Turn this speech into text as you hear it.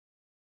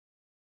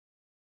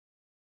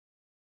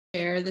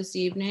share this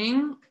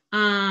evening.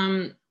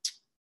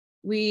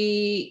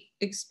 We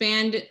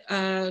expanded,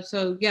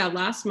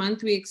 last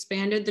month we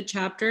expanded the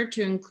chapter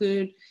to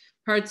include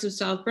parts of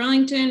South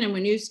Burlington and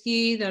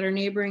Winooski that are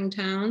neighboring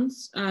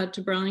towns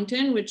to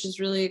Burlington, which is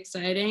really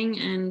exciting.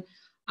 And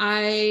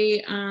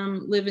I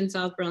live in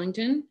South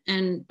Burlington,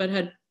 but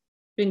had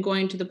been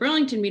going to the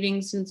Burlington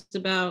meeting since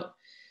about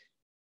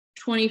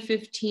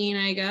 2015,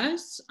 I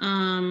guess,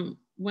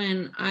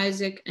 when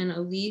Isaac and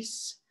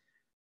Elise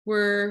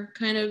were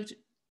kind of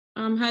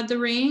had the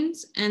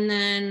reins. And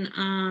then,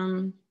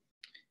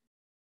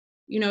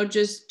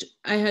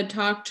 I had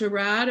talked to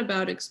Rad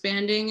about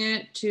expanding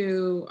it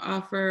to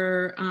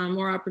offer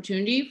more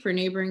opportunity for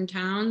neighboring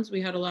towns.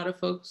 We had a lot of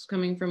folks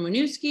coming from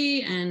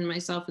Winooski and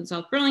myself in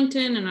South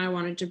Burlington, and I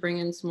wanted to bring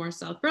in some more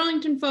South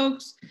Burlington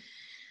folks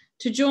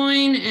to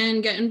join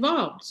and get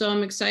involved. So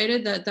I'm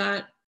excited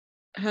that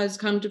has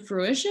come to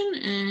fruition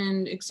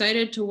and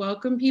excited to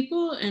welcome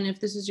people. And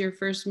if this is your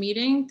first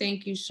meeting,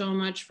 thank you so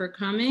much for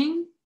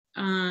coming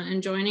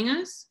and joining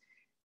us.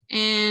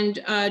 And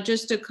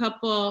just a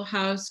couple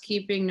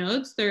housekeeping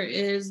notes. There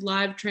is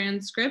live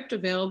transcript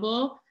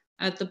available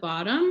at the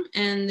bottom,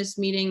 and this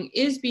meeting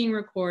is being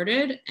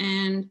recorded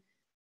and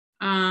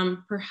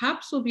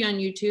perhaps will be on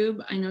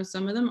YouTube. I know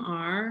some of them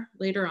are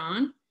later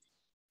on.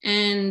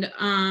 And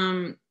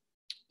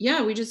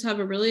we just have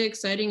a really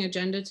exciting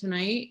agenda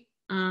tonight.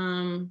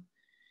 We're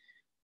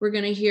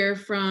going to hear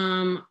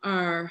from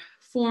our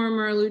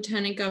former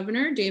Lieutenant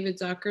Governor, David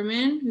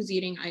Zuckerman, who's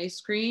eating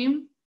ice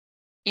cream.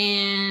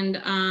 And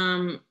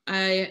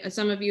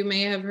some of you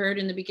may have heard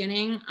in the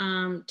beginning,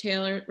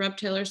 Rep.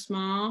 Taylor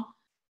Small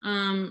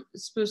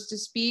is supposed to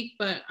speak,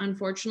 but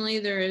unfortunately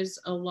there is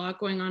a lot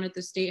going on at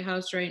the State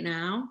House right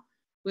now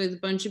with a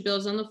bunch of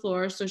bills on the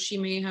floor. So she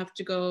may have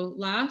to go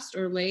last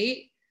or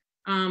late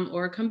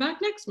or come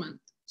back next month.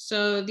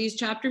 So these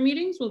chapter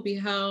meetings will be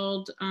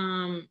held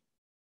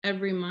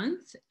every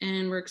month,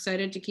 and we're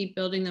excited to keep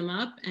building them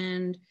up.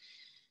 And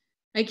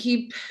I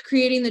keep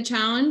creating the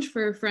challenge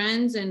for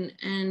friends and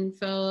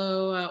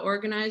fellow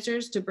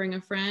organizers to bring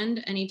a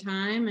friend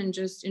anytime and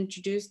just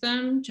introduce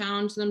them,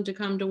 challenge them to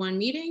come to one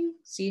meeting,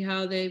 see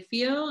how they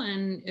feel,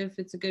 and if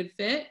it's a good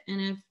fit.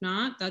 And if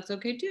not, that's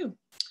okay too.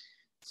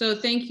 So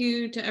thank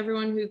you to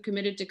everyone who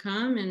committed to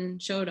come and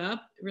showed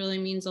up. It really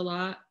means a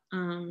lot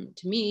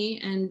to me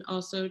and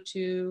also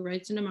to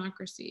Rights and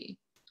Democracy.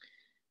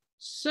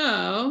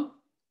 So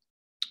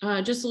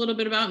just a little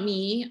bit about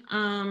me.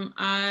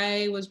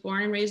 I was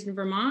born and raised in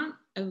Vermont.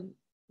 I've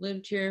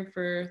lived here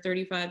for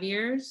 35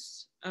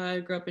 years. I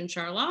grew up in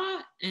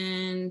Charlotte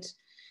and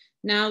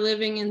now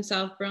living in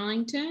South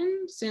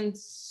Burlington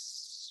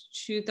since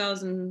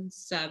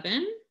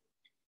 2007.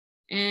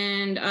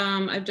 And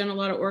I've done a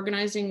lot of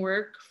organizing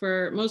work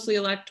for mostly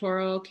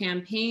electoral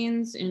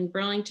campaigns in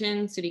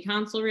Burlington, city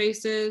council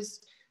races,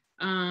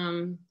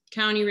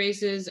 county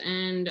races,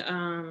 and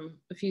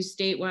a few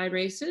statewide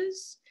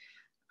races.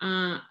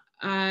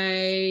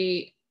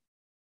 I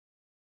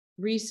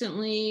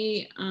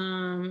recently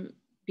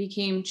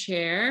became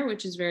chair,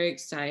 which is very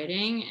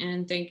exciting.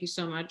 And thank you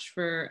so much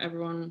for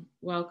everyone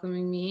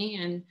welcoming me,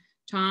 and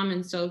Tom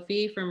and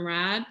Sophie from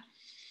RAD.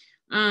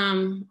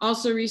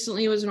 Also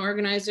recently was an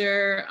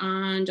organizer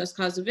on Just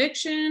Cause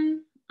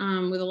Eviction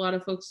with a lot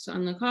of folks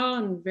on the call,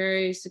 and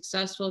very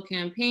successful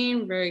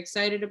campaign. Very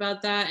excited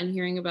about that and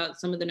hearing about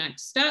some of the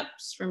next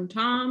steps from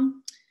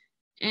Tom.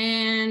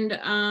 And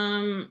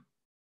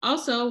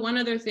also one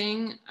other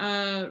thing,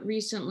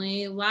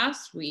 recently,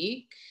 last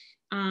week,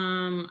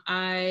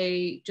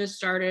 I just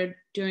started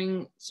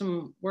doing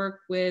some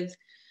work with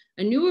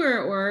a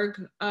newer org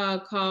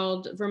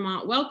called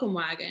Vermont Welcome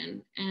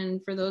Wagon.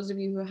 And for those of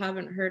you who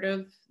haven't heard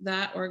of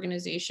that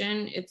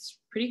organization, it's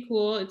pretty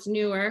cool. It's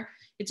newer.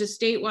 It's a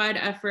statewide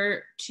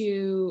effort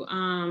to,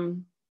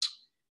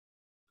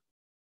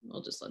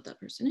 we'll just let that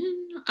person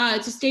in.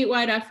 It's a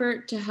statewide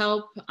effort to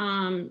help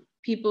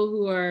people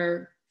who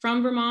are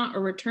from Vermont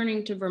or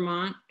returning to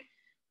Vermont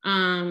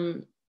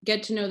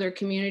get to know their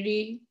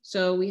community.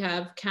 So we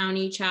have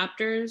county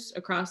chapters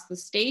across the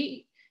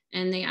state,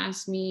 and they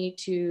asked me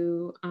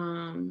to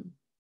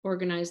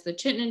organize the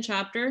Chittenden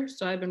chapter.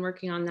 So I've been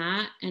working on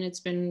that, and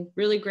it's been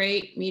really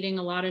great meeting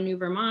a lot of new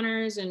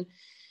Vermonters and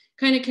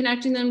kind of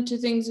connecting them to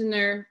things in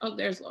their, oh,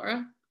 there's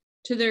Laura,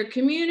 to their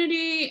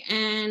community,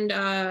 and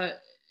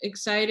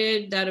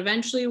excited that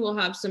eventually we'll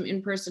have some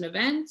in-person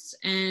events.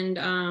 And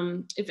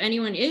if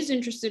anyone is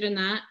interested in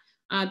that,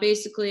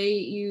 basically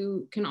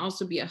you can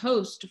also be a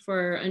host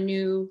for a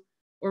new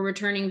or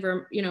returning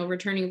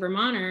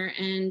Vermonter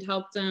and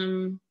help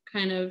them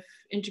kind of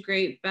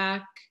integrate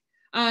back.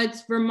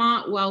 It's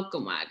Vermont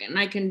Welcome Wagon.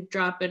 I can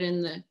drop it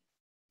in the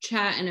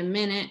chat in a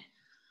minute.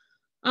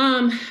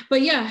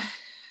 But yeah,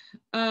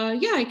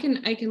 I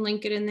can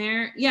link it in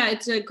there. Yeah,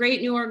 it's a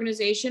great new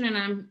organization, and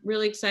I'm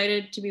really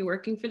excited to be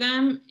working for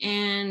them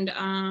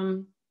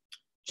and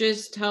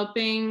just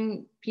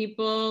helping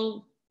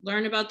people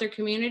learn about their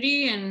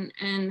community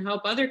and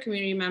help other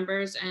community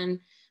members. And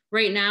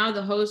right now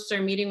the hosts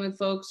are meeting with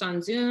folks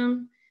on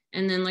Zoom.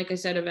 And then, like I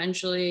said,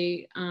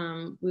 eventually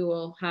we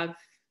will have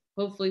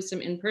hopefully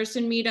some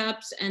in-person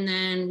meetups. And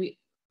then we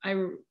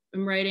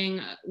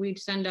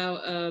send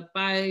out a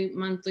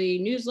bi-monthly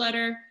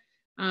newsletter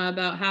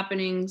about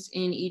happenings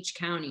in each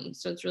county.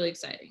 So it's really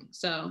exciting.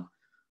 So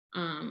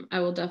I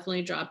will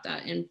definitely drop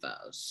that info.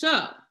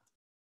 So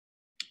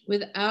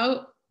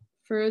without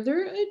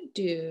further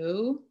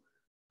ado,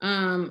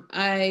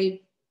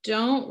 I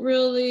don't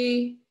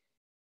really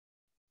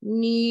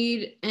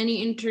need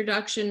any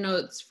introduction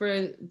notes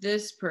for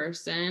this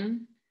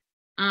person.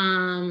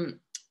 I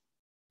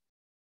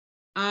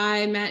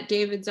met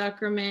David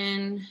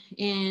Zuckerman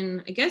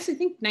in, I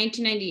think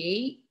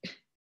 1998,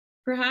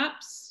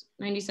 perhaps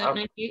 97,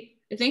 98,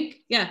 I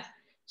think. Yeah.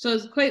 So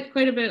it's quite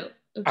a bit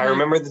of time. I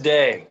remember the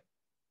day.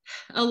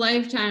 A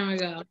lifetime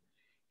ago.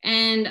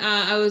 And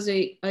I was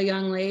a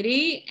young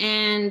lady,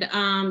 and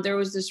there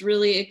was this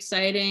really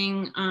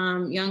exciting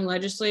young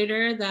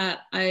legislator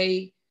that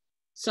I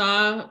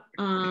saw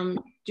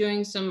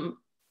doing some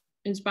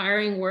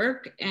inspiring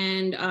work.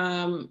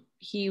 And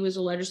he was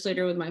a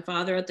legislator with my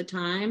father at the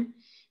time.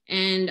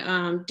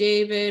 And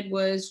David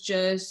was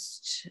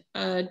just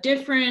a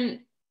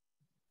different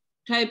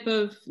type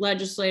of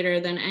legislator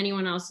than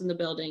anyone else in the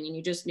building, and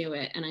you just knew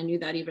it. And I knew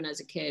that even as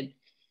a kid.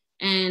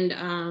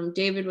 And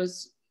David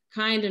was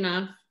kind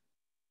enough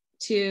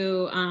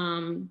to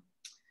I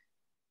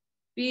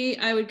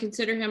would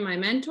consider him my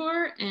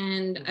mentor.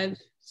 And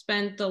I've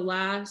spent the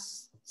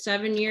last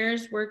 7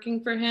 years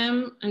working for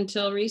him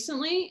until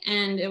recently.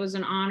 And it was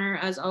an honor,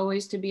 as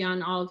always, to be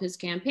on all of his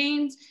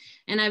campaigns.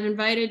 And I've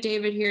invited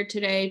David here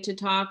today to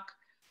talk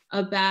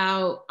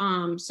about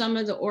some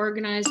of the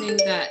organizing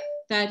that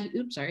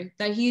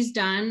he's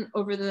done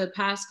over the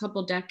past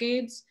couple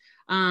decades.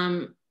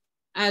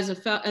 As a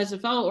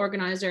fellow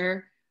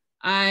organizer,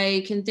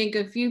 I can think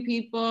of few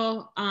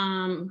people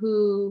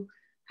who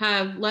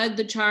have led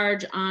the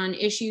charge on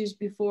issues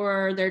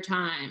before their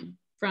time,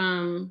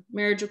 from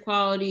marriage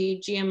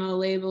equality, GMO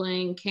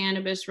labeling,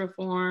 cannabis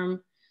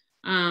reform,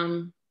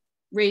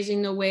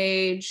 raising the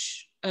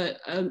wage,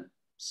 a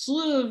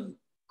slew of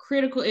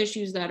critical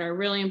issues that are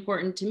really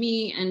important to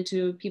me and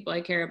to people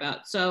I care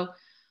about. So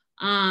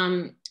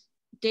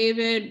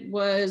David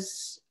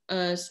was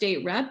a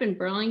state rep in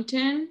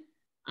Burlington,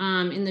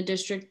 in the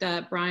district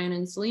that Brian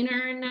and Selena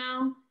are in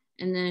now.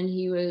 And then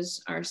he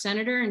was our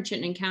senator in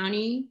Chittenden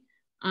County,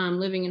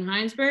 living in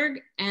Heinsberg.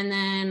 And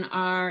then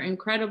our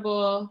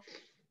incredible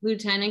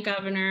lieutenant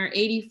governor,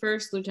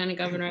 81st lieutenant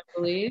governor, I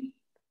believe.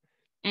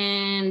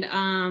 And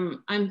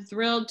I'm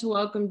thrilled to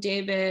welcome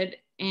David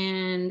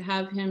and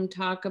have him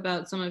talk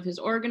about some of his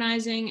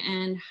organizing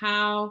and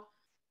how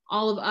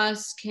all of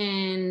us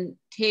can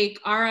take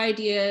our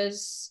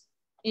ideas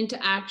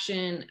into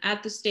action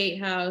at the State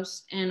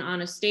House and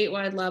on a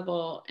statewide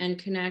level and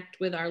connect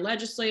with our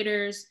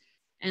legislators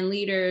and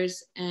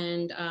leaders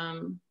and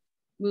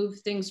move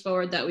things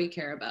forward that we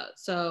care about.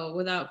 So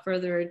without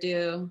further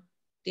ado,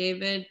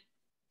 David,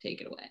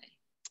 take it away.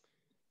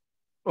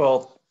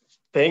 Well,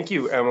 thank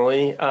you,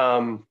 Emily.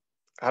 I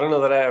don't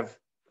know that I have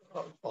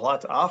a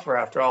lot to offer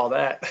after all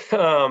that.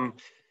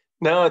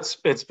 No,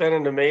 it's been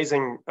an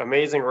amazing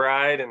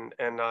ride,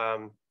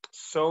 and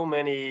so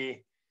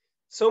many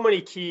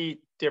key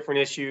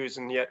different issues,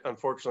 and yet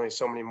unfortunately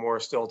so many more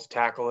still to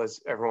tackle,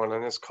 as everyone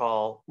on this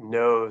call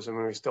knows. I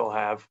mean, we still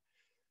have,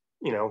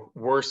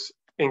 worse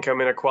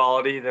income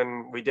inequality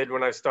than we did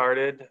when I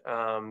started.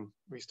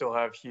 We still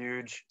have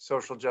huge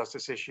social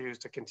justice issues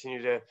to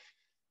continue to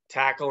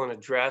tackle and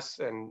address,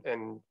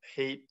 and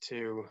hate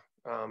to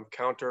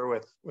counter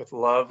with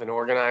love and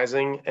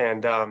organizing.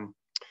 And I'm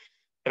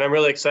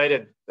really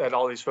excited that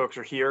all these folks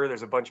are here.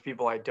 There's a bunch of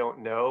people I don't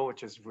know,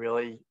 which is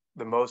really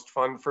the most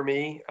fun for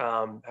me,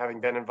 having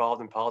been involved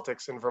in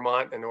politics in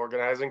Vermont and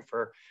organizing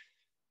for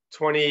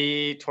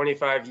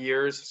 25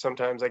 years.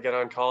 Sometimes I get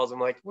on calls, I'm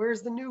like,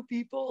 where's the new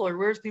people, or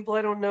where's people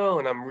I don't know?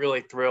 And I'm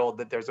really thrilled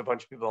that there's a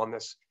bunch of people on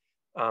this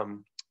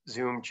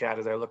Zoom chat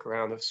as I look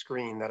around the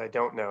screen that I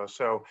don't know.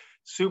 So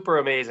super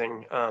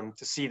amazing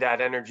to see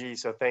that energy.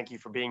 So thank you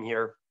for being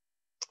here.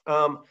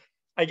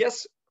 I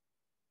guess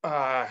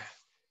I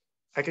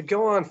could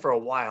go on for a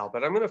while,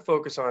 but I'm going to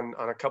focus on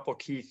a couple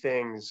key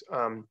things.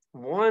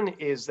 One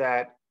is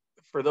that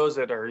for those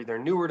that are either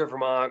newer to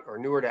Vermont or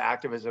newer to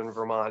activism in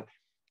Vermont,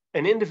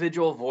 an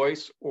individual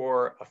voice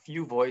or a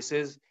few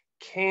voices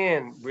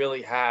can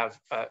really have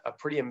a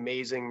pretty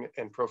amazing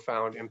and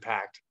profound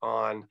impact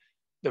on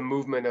the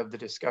movement of the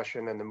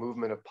discussion and the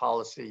movement of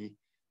policy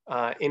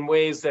in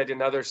ways that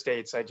in other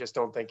states I just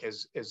don't think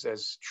is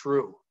as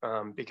true,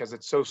 because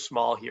it's so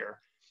small here.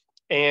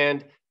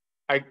 And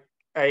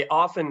I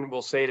often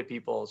will say to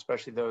people,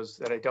 especially those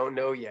that I don't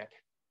know yet,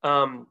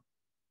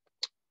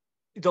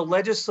 the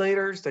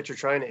legislators that you're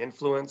trying to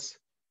influence,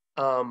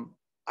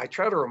 I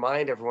try to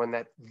remind everyone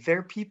that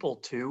they're people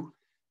too,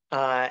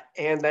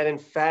 and that in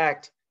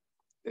fact,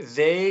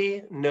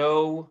 they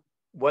know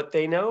what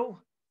they know.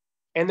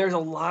 And there's a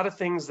lot of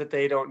things that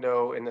they don't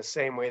know in the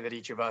same way that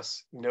each of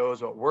us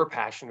knows what we're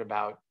passionate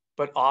about,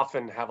 but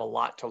often have a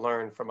lot to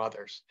learn from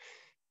others.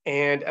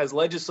 And as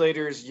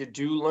legislators, you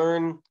do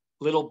learn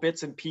little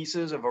bits and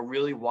pieces of a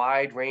really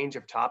wide range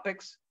of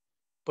topics.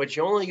 but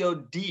you only go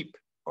deep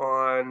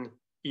on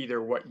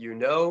either what you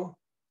know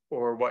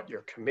or what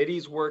your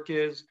committee's work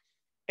is.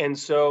 And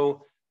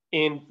so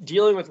in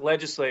dealing with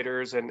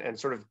legislators and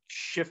sort of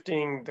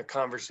shifting the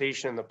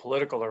conversation in the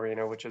political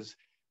arena, which is,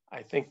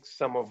 I think,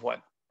 some of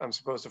what I'm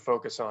supposed to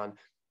focus on,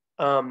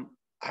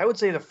 I would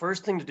say the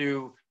first thing to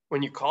do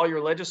when you call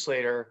your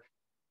legislator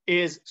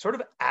is sort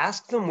of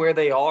ask them where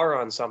they are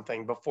on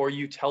something before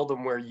you tell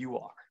them where you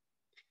are.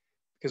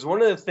 Because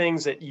one of the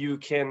things that you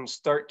can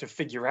start to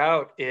figure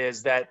out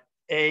is that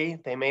A,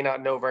 they may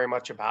not know very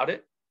much about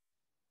it.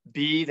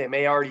 B, they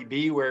may already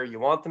be where you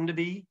want them to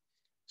be.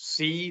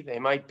 C, they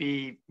might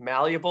be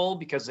malleable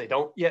because they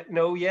don't yet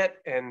know yet,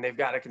 and they've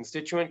got a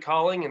constituent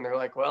calling and they're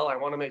like, well, I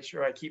want to make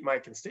sure I keep my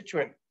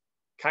constituent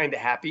kind of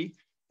happy.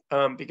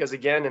 Because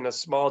again, in a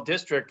small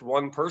district,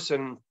 one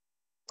person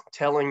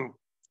telling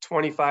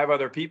 25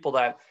 other people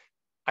that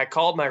I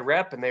called my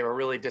rep and they were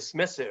really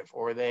dismissive,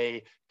 or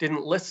they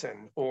didn't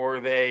listen, or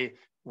they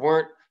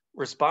weren't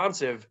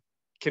responsive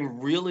can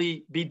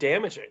really be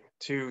damaging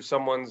to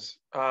someone's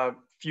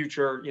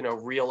future,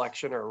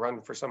 re-election or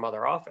run for some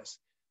other office.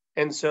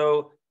 And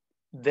so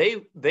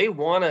they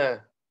want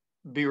to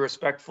be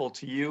respectful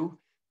to you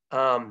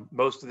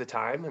most of the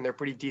time, and they're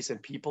pretty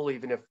decent people,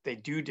 even if they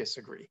do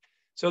disagree.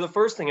 So the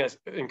first thing I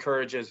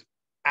encourage is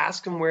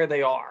ask them where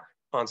they are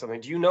on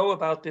something. Do you know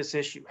about this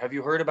issue? Have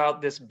you heard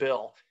about this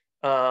bill?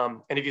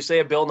 And if you say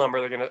a bill number,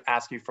 they're going to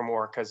ask you for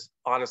more, because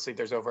honestly,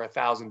 there's over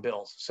 1,000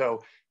 bills.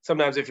 So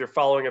sometimes if you're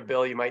following a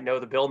bill, you might know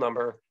the bill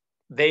number.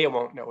 They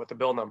won't know what the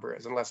bill number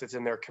is unless it's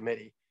in their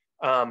committee.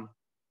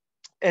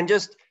 And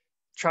just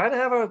try to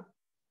have a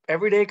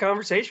everyday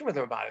conversation with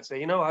them about it.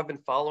 Say, I've been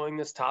following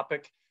this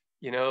topic,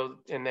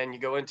 and then you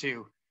go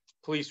into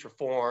police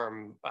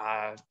reform,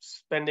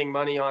 spending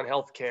money on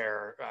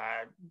healthcare,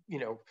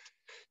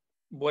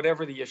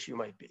 whatever the issue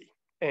might be.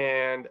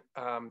 And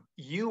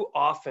you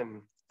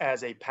often,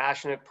 as a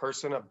passionate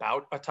person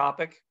about a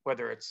topic,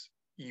 whether it's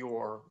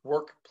your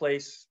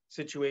workplace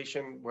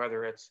situation,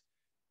 whether it's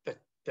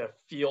the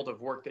field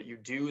of work that you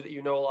do that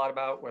you know a lot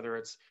about, whether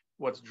it's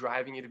what's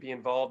driving you to be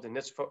involved in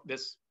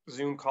this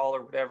Zoom call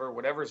or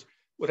whatever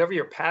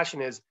your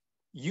passion is,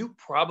 you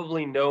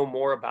probably know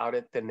more about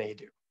it than they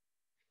do.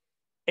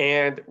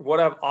 And what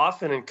I've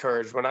often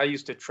encouraged when I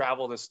used to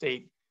travel the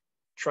state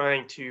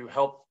trying to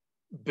help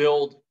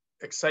build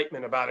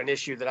excitement about an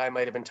issue that I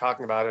might have been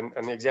talking about,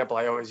 and the example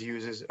I always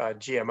use is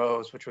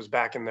GMOs, which was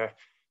back in the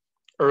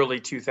early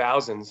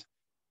 2000s.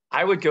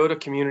 I would go to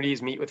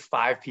communities, meet with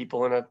 5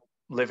 people in a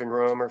living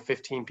room, or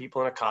 15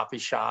 people in a coffee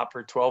shop,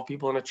 or 12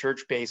 people in a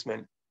church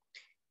basement.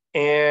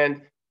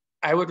 And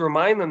I would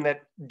remind them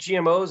that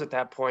GMOs at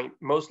that point,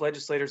 most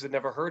legislators had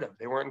never heard of.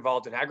 They weren't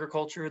involved in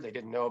agriculture. They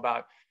didn't know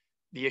about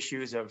the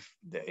issues of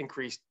the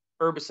increased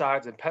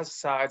herbicides and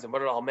pesticides and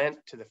what it all meant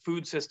to the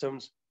food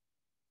systems.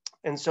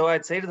 And so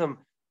I'd say to them,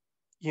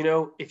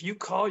 if you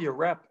call your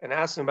rep and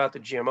ask them about the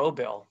GMO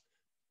bill,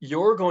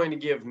 you're going to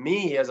give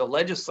me, as a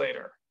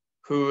legislator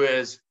who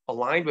is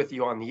aligned with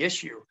you on the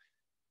issue,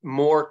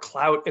 more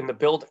clout in the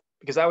building,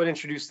 because I would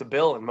introduce the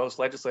bill and most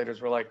legislators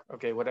were like,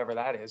 okay, whatever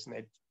that is,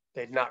 and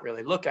they'd not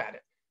really look at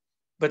it.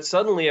 But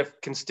suddenly, if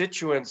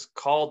constituents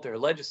called their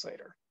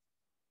legislator,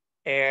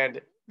 and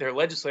their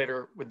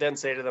legislator would then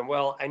say to them,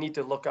 well, I need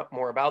to look up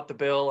more about the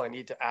bill. I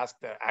need to ask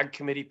the ag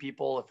committee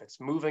people if it's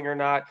moving or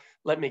not.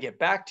 Let me get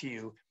back to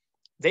you.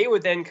 They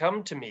would then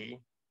come to me.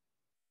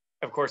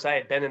 Of course, I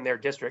had been in their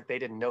district. They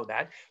didn't know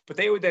that. But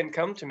they would then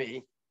come to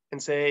me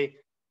and say,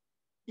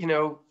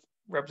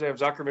 Representative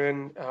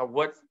Zuckerman,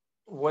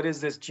 what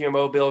is this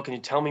GMO bill? Can you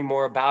tell me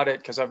more about it?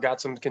 Because I've got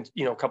some,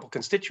 a couple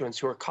constituents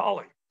who are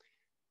calling.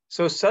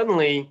 So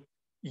suddenly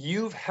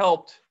you've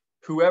helped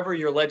whoever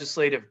your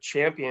legislative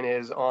champion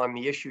is on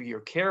the issue you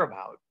care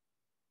about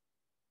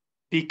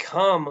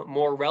become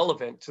more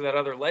relevant to that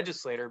other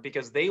legislator,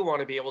 because they want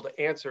to be able to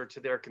answer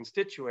to their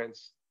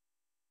constituents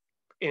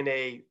in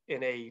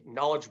a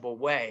knowledgeable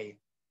way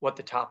what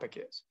the topic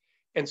is.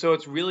 And so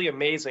it's really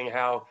amazing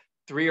how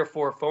 3 or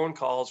 4 phone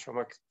calls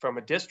from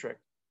a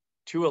district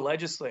to a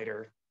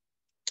legislator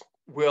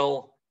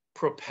will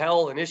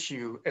propel an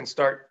issue and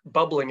start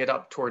bubbling it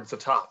up towards the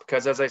top.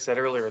 Because as I said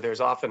earlier,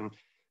 there's often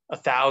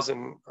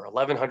 1,000 or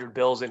 1,100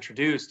 bills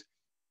introduced,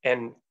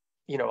 and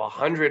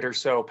 100 or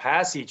so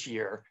pass each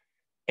year.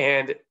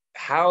 And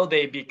how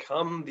they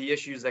become the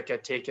issues that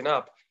get taken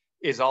up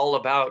is all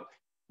about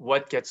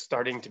what gets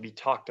starting to be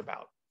talked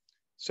about.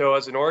 So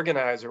as an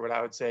organizer, what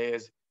I would say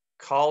is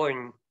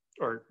calling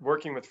or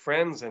working with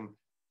friends in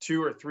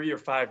 2 or 3 or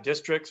 5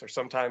 districts, or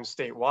sometimes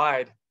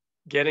statewide,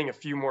 getting a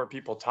few more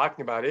people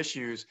talking about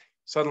issues.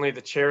 Suddenly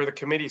the chair of the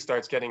committee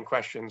starts getting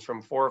questions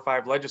from 4 or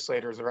 5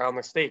 legislators around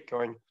the state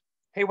going,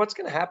 hey, what's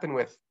going to happen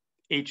with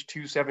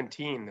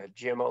H217, the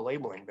GMO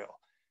labeling bill?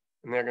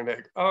 And they're going to be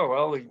like, oh,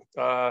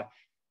 well,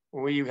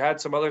 we had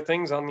some other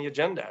things on the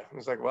agenda.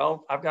 It's like,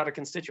 well, I've got a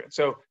constituent.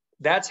 So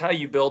that's how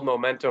you build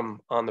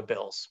momentum on the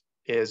bills,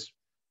 is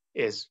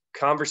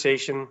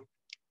conversation,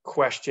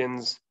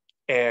 questions,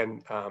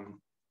 and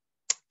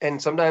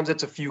sometimes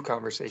it's a few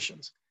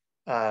conversations.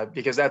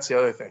 because that's the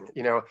other thing.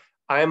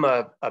 I'm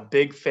a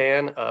big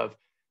fan of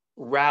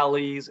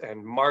rallies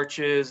and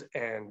marches,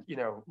 and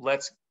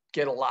let's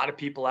get a lot of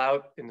people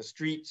out in the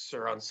streets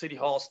or on City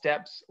Hall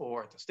steps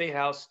or at the State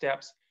House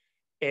steps.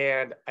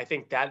 And I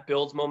think that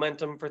builds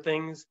momentum for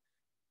things.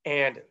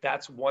 And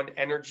that's one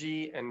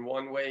energy and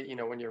one way,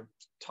 when you're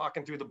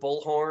talking through the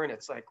bullhorn,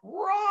 it's like,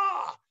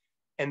 rah!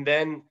 And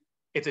then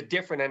it's a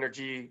different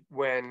energy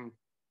when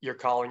you're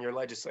calling your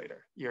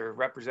legislator, your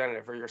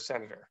representative, or your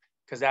senator,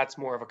 because that's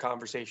more of a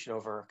conversation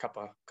over a cup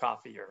of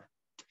coffee or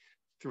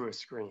through a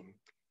screen.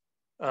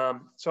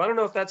 So I don't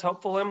know if that's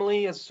helpful,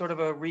 Emily, as sort of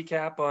a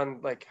recap on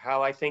like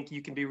how I think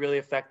you can be really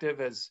effective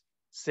as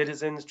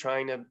citizens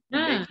trying to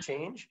make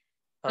change.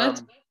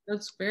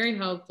 That's very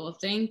helpful.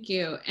 Thank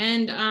you.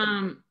 And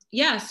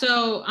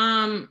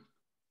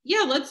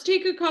let's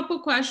take a couple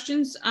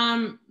questions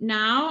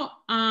now.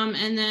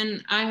 And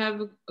then I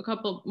have a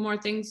couple more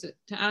things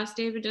to ask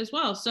David as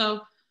well.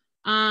 So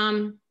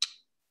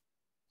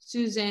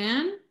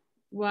Suzanne,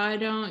 why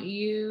don't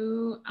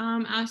you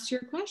ask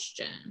your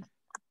question?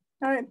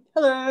 All right.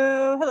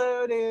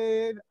 Hello,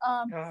 Dave.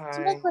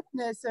 So my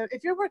question is, so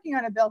if you're working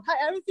on a bill, hi,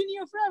 I haven't seen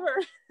you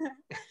forever.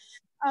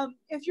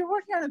 If you're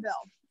working on a bill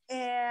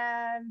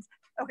and,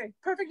 okay,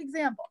 perfect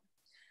example.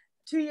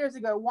 2 years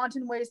ago,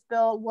 wanton waste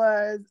bill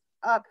was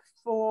up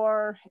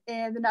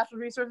in the Natural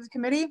Resources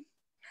Committee.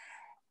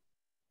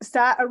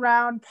 Sat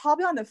around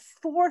probably on the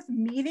 4th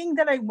meeting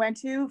that I went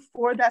to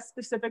for that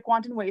specific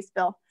wanton waste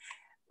bill.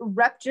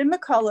 Rep. Jim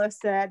McCullough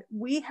said,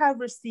 we have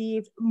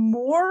received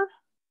more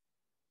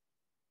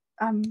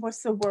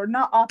what's the word?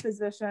 Not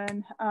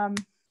opposition.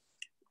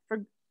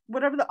 For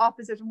whatever the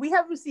opposition, we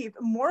have received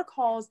more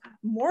calls,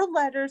 more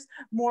letters,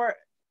 more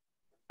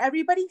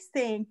everybody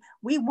saying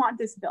we want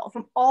this bill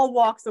from all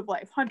walks of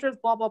life, hunters,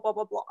 blah, blah, blah,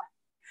 blah, blah.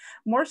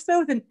 More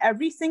so than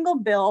every single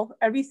bill,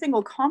 every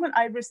single comment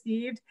I've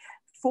received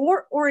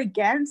for or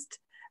against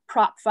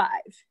Prop 5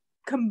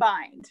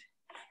 combined.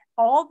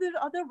 All the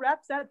other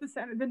reps at the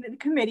Senate, the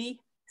committee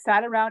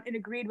sat around and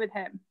agreed with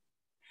him.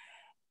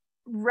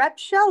 Rep.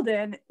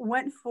 Sheldon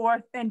went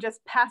forth and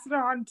just passed it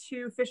on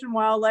to Fish and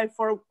Wildlife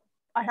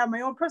I have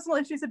my own personal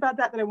issues about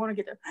that I want to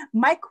get to.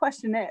 My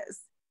question is,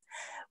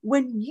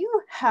 when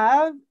you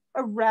have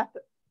a rep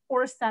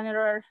or a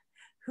senator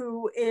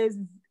who is,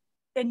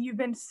 and you've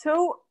been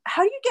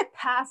how do you get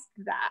past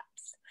that?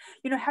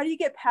 How do you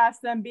get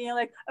past them being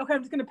like, okay,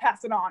 I'm just going to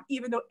pass it on,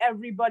 even though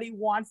everybody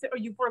wants it, or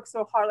you've worked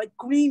so hard, like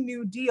Green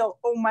New Deal,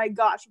 oh my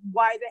gosh,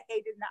 why the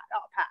hey did not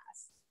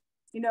pass?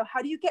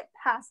 How do you get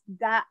past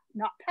that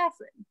not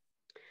passing?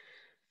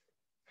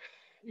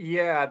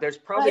 Yeah, there's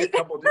probably a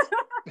couple.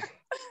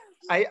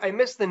 I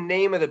missed the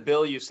name of the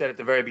bill you said at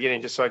the very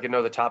beginning, just so I could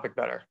know the topic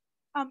better.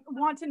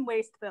 Wanton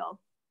waste bill.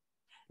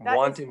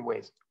 Wanton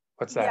waste.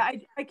 What's that? Yeah,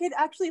 I could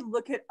actually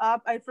look it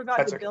up. I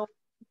forgot the bill.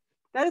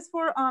 That is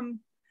for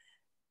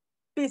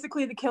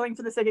basically the killing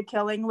for the sake of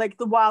killing, like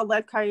the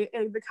wildlife,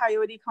 the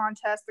coyote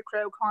contest, the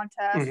crow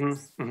contest,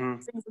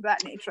 things of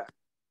that nature.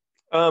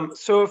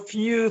 So a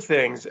few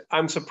things.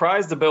 I'm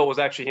surprised the bill was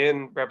actually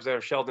in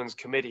Representative Sheldon's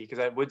committee, because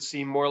that would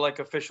seem more like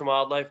a fish and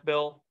wildlife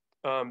bill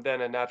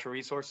than a natural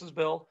resources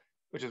bill,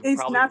 which is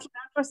probably natural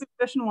resources,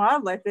 fish and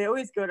wildlife. They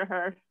always go to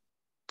her.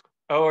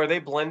 Oh, are they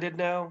blended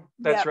now?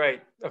 That's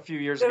right. A few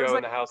years ago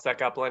in the House that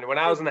got blended. When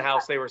I was in the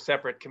House, they were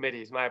separate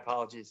committees. My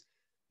apologies.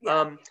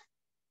 Yeah.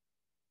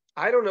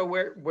 I don't know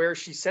where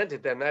she sent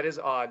it then. That is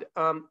odd.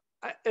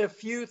 A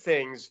few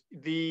things.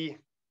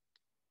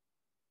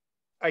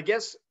 I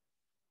guess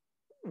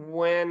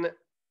what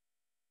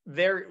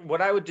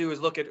I would do is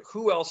look at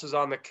who else is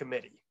on the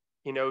committee.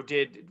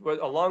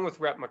 Along with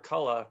Rep.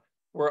 McCullough,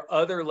 were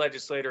other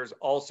legislators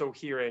also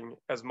hearing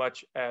as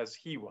much as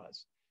he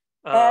was?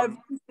 Every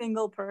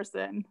single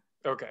person.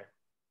 Okay.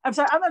 I'm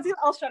sorry.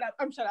 I'll shut up.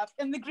 I'm shut up.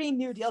 And the Green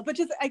New Deal, but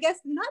just I guess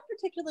not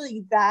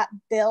particularly that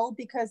bill,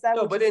 because that.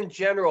 No, but in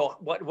general,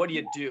 what do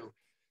you do?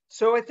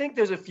 So I think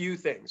there's a few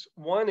things.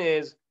 One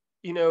is,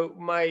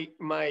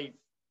 my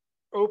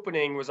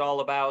opening was all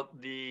about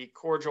the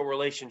cordial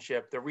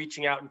relationship, the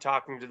reaching out and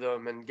talking to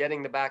them and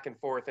getting the back and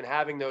forth and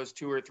having those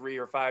 2 or 3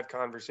 or 5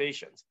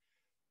 conversations.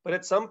 But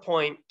at some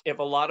point, if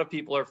a lot of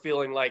people are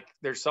feeling like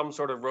there's some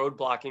sort of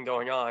roadblocking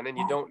going on and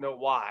you don't know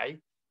why,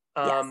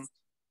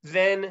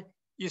 then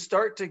you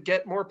start to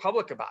get more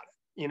public about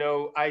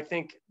it. I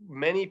think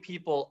many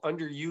people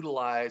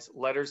underutilize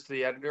letters to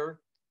the editor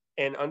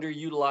and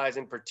underutilize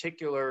in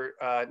particular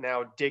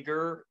now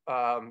Digger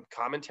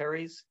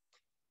commentaries.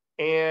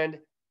 And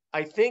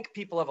I think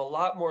people have a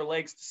lot more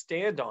legs to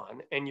stand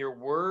on, and your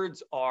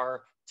words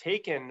are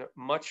taken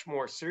much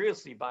more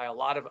seriously by a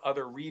lot of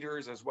other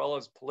readers as well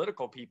as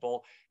political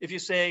people. If you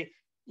say,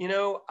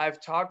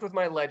 I've talked with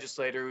my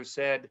legislator who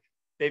said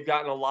they've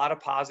gotten a lot of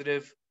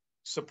positive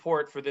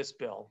support for this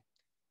bill,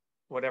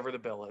 whatever the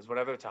bill is,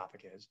 whatever the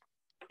topic is.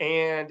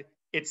 And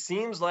it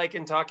seems like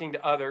in talking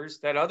to others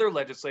that other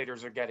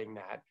legislators are getting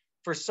that.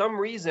 For some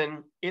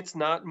reason, it's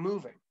not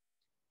moving.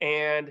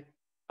 And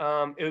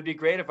it would be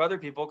great if other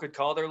people could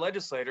call their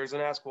legislators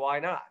and ask why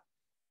not.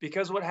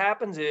 Because what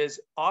happens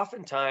is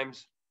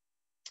oftentimes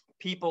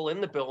people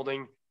in the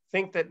building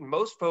think that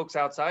most folks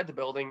outside the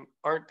building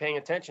aren't paying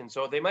attention.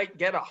 So they might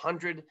get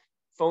 100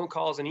 phone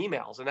calls and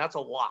emails, and that's a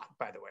lot,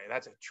 by the way.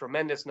 That's a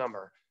tremendous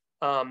number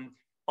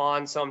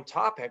on some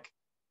topic.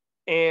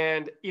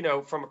 And, you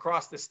know, from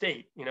across the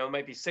state, you know, it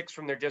might be 6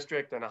 from their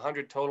district and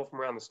 100 total from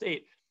around the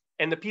state.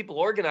 And the people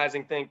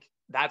organizing think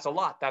that's a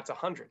lot, that's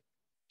 100.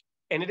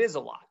 And it is a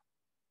lot.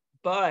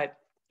 But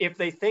if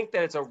they think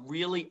that it's a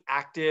really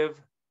active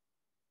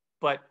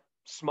but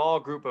small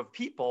group of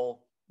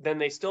people, then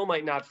they still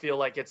might not feel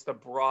like it's the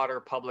broader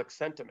public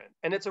sentiment.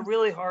 And it's a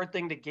really hard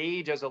thing to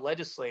gauge as a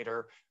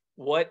legislator.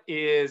 What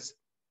is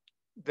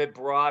the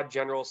broad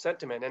general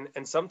sentiment?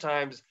 And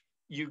sometimes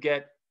you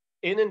get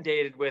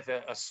inundated with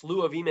a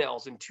slew of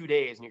emails in 2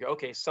 days, and you go,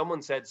 okay,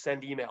 someone said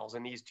send emails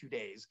in these 2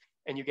 days,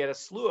 and you get a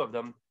slew of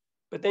them,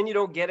 but then you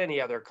don't get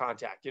any other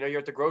contact. You know,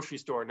 you're at the grocery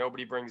store,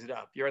 nobody brings it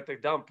up. You're at the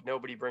dump,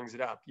 nobody brings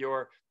it up.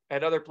 You're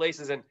at other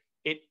places, and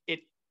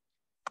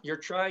you're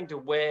trying to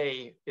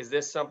weigh, is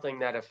this something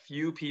that a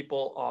few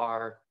people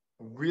are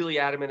really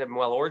adamant and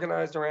well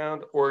organized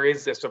around, or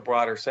is this a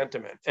broader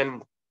sentiment?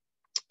 And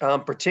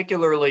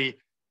particularly,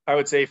 I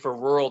would say for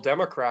rural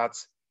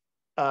Democrats,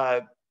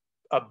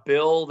 a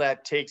bill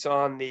that takes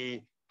on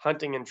the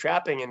hunting and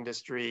trapping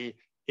industry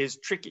is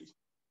tricky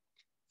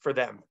for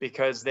them,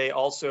 because they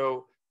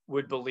also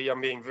would believe,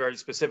 I'm being very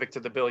specific to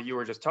the bill you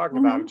were just talking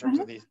about in terms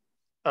of these,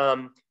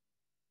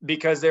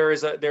 because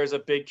there's a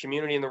big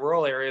community in the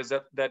rural areas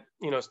that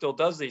you know still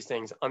does these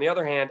things. On the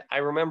other hand, I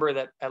remember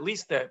that at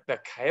least the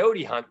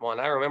coyote hunt one,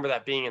 I remember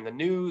that being in the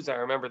news. I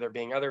remember there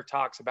being other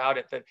talks about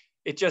it, that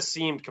it just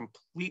seemed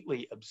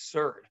completely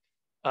absurd.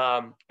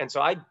 And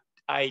so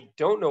I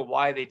don't know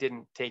why they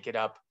didn't take it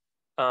up.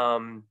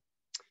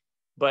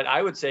 But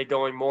I would say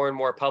going more and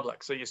more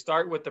public. So you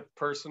start with the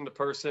person to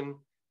person,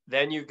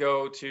 then you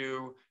go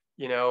to,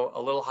 you know,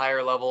 a little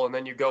higher level, and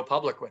then you go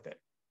public with it.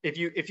 If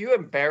you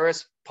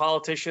embarrass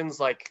politicians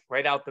like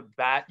right out the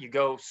bat, you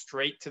go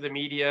straight to the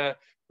media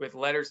with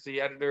letters to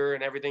the editor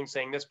and everything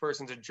saying this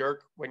person's a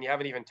jerk when you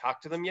haven't even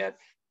talked to them yet,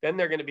 then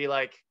they're going to be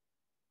like,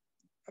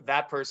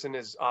 that person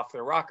is off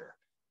their rocker.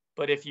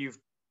 But if you've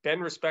been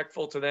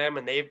respectful to them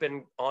and they've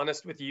been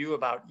honest with you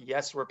about,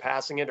 yes, we're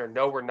passing it, or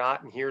no, we're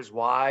not, and here's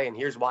why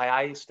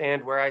I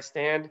stand where I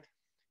stand,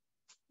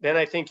 then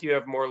I think you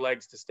have more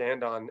legs to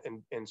stand on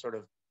and sort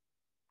of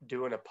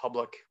doing a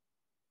public,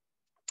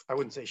 I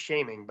wouldn't say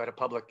shaming, but a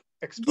public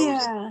exposing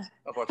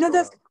of what's going on.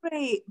 That's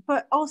great.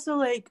 But also,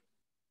 like,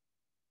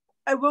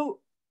 I won't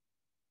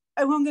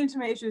get into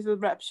my issues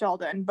with Rep.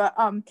 Sheldon, but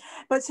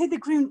say the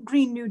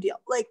Green New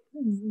Deal, like,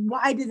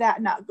 why did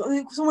that not go?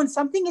 Like, so when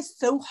something is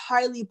so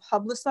highly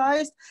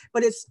publicized,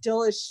 but it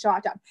still is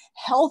shot down.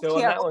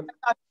 Healthcare,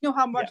 you know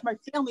how much my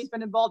family's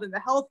been involved in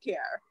the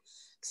healthcare.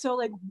 So,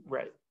 like,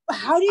 right.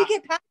 How do you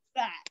get past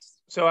that?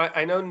 So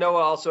I know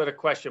Noah also had a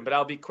question, but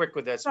I'll be quick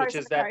with this, which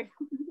is that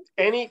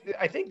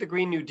I think the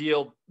Green New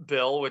Deal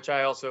bill, which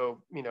I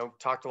also, you know,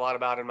 talked a lot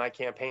about in my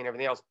campaign and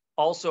everything else,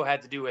 also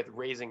had to do with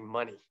raising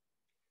money.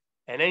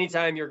 And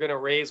anytime you're going to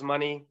raise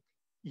money,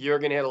 you're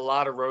going to hit a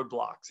lot of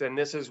roadblocks. And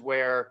this is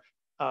where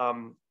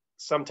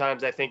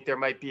sometimes I think there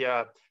might be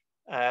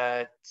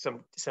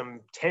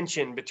some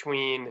tension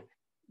between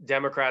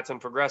Democrats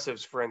and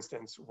progressives, for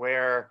instance,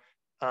 where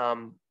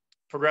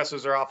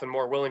progressives are often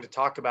more willing to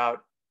talk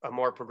about a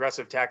more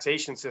progressive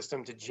taxation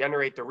system to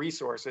generate the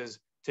resources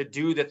to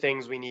do the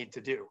things we need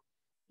to do.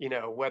 You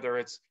know, whether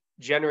it's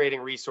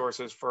generating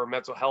resources for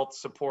mental health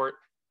support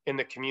in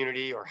the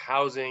community, or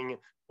housing,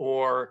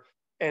 or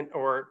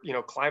you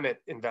know,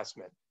 climate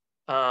investment.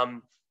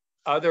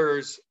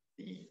 Others,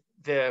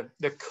 the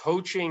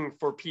coaching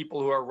for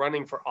people who are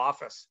running for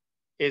office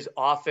is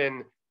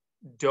often,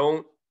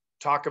 don't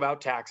talk about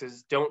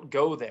taxes, don't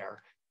go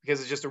there, because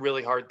it's just a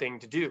really hard thing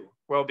to do.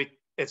 Well,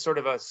 it's sort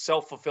of a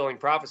self-fulfilling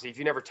prophecy. If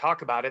you never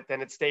talk about it,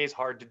 then it stays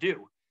hard to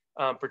do,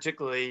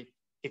 particularly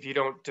if you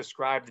don't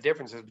describe the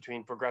differences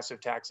between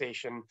progressive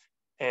taxation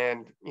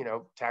and, you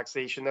know,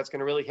 taxation that's going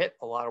to really hit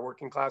a lot of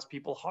working class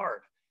people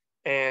hard.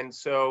 And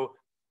so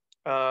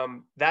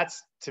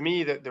that's, to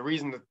me, the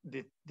reason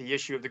that the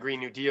issue of the Green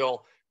New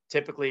Deal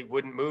typically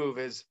wouldn't move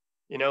is,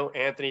 you know,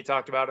 Anthony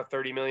talked about a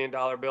 $30 million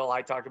bill.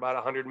 I talked about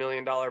a $100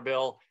 million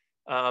bill.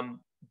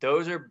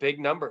 Those are big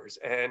numbers,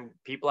 and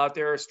people out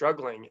there are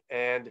struggling,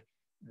 and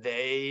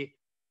they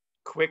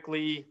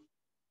quickly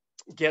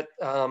get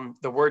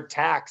the word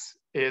tax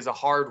is a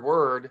hard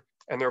word,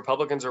 and the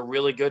Republicans are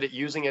really good at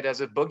using it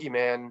as a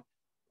boogeyman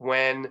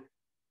when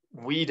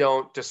we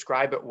don't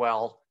describe it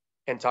well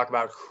and talk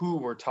about who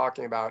we're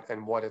talking about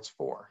and what it's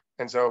for.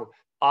 And so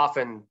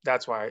often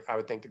that's why I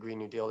would think the Green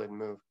New Deal didn't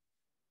move.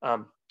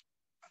 I'd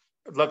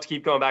love to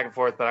keep going back and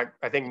forth, but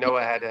I think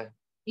Noah had to.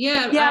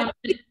 Yeah,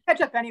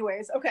 catch up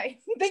anyways. Okay,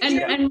 thank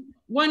you. And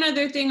one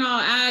other thing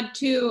I'll add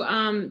too,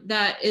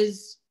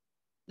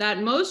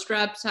 that most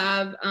reps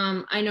have,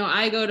 I know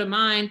I go to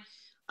mine,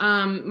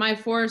 my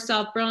 4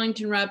 South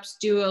Burlington reps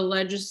do a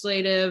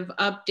legislative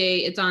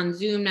update. It's on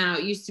Zoom now.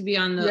 It used to be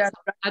on the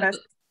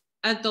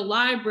at the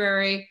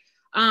library,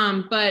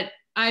 but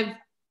I've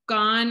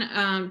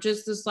gone.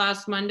 Just this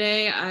last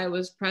Monday, I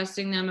was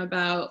pressing them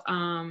about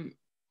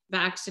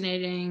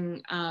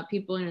vaccinating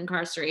people in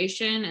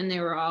incarceration, and they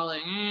were all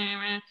like,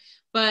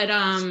 but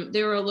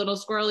they were a little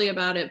squirrely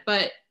about it.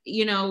 But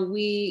you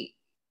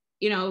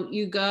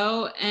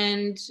go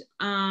and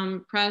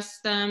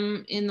press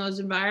them in those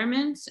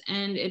environments,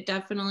 and it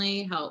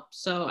definitely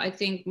helps. So I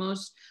think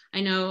I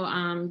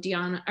know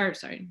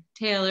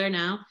Taylor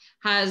now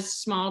has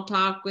small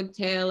talk with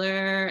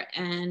Taylor,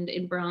 and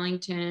in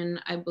Burlington,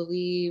 I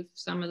believe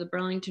some of the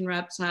Burlington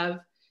reps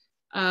have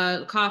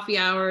coffee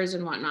hours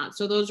and whatnot.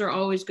 So those are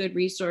always good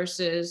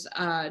resources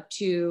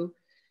to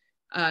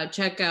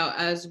check out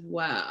as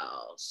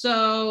well.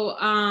 So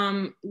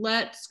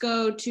let's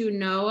go to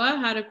Noah.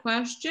 Had a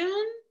question?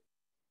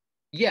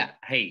 Yeah.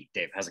 Hey,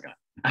 Dave, how's it going?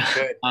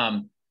 Good.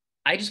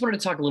 I just wanted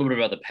to talk a little bit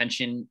about the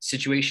pension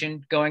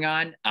situation going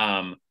on.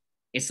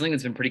 It's something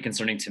that's been pretty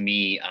concerning to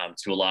me,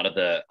 to a lot of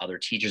the other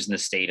teachers in the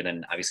state, and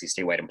then obviously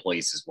statewide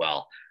employees as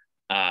well.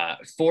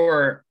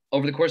 For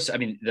over the course, I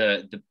mean,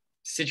 the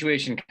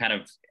situation kind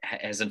of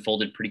has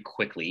unfolded pretty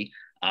quickly.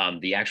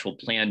 The actual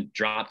plan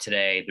dropped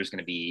today. There's going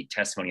to be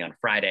testimony on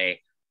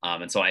Friday.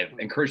 And so I've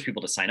encouraged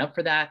people to sign up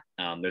for that.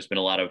 There's been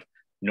a lot of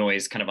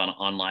noise kind of on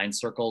online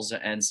circles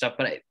and stuff,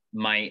 but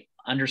my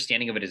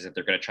understanding of it is that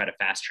they're going to try to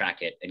fast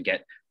track it and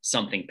get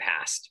something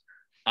passed.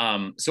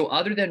 So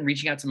other than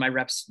reaching out to my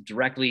reps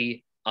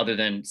directly, other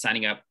than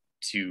signing up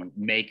to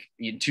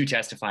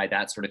testify,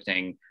 that sort of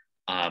thing,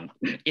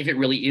 if it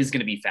really is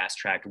going to be fast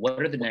tracked,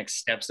 what are the next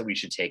steps that we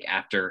should take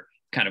after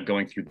kind of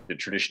going through the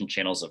traditional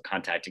channels of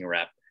contacting a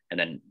rep and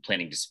then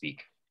planning to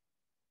speak?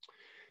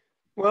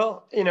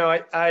 Well,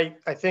 I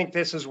think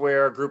this is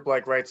where a group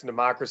like Rights and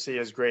Democracy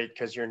is great,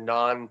 because you're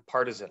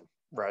nonpartisan,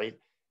 right?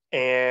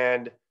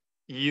 And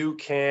you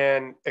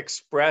can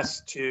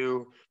express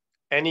to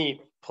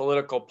any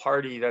political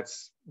party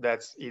that's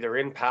either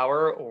in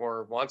power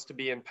or wants to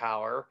be in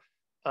power,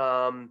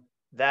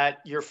 that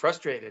you're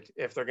frustrated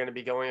if they're going to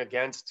be going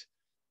against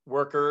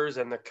workers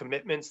and the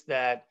commitments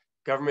that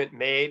government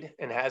made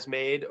and has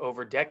made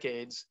over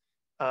decades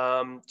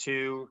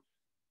to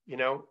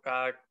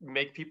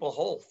make people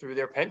whole through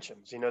their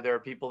pensions. There are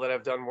people that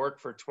have done work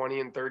for 20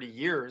 and 30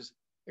 years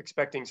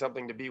expecting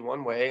something to be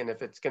one way. And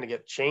if it's going to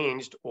get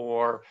changed,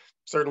 or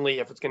certainly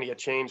if it's going to get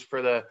changed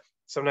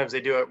sometimes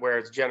they do it where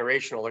it's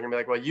generational. They're going to be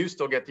like, well, you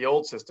still get the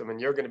old system and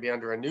you're going to be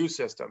under a new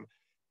system.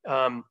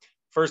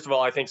 First of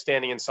all, I think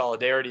standing in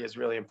solidarity is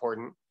really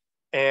important.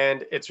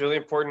 And it's really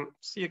important.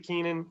 See you,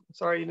 Keenan.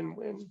 Sorry you didn't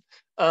win.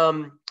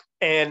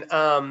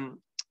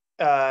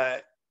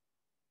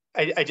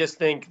 I just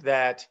think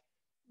that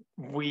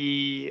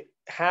we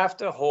have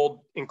to hold,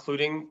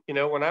 including,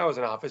 when I was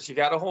in office, you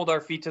got to hold our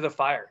feet to the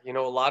fire. A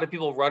lot of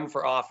people run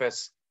for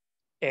office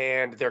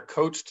and they're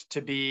coached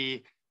to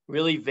be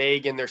really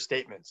vague in their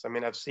statements. I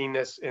mean, I've seen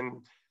this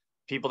in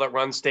people that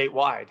run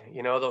statewide.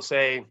 They'll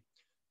say,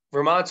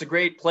 Vermont's a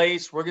great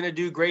place. We're going to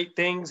do great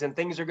things and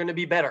things are going to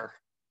be better.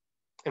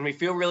 And we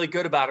feel really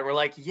good about it. We're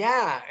like,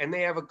 yeah. And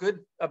they have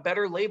a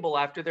better label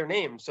after their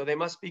name, so they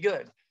must be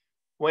good.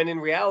 When in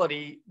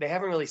reality, they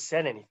haven't really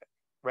said anything,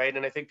 right?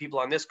 And I think people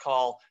on this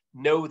call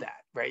know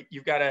that, right?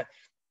 You've got to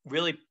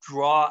really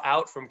draw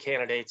out from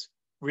candidates,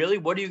 really,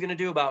 what are you going to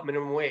do about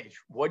minimum wage?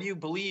 What do you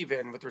believe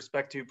in with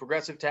respect to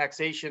progressive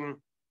taxation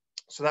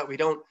so that we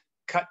don't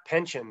cut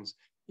pensions?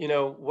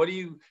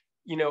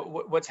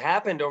 What's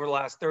happened over the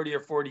last 30 or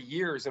 40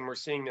 years, and we're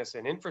seeing this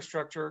in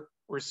infrastructure,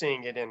 we're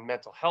seeing it in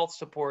mental health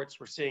supports,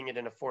 we're seeing it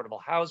in affordable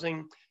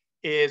housing,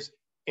 is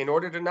in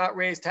order to not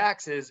raise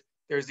taxes,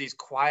 there's these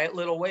quiet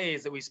little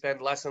ways that we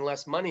spend less and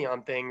less money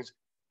on things.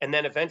 And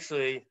then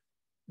eventually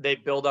they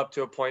build up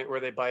to a point where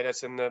they bite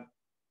us in the,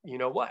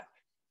 what.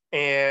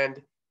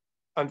 And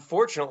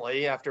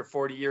unfortunately, after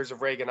 40 years of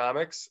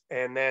Reaganomics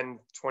and then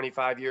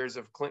 25 years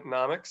of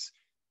Clintonomics,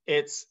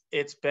 it's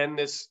been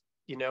this,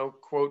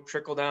 quote,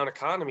 trickle down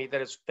economy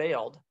that has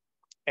failed.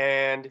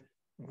 And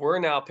we're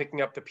now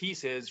picking up the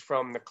pieces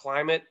from the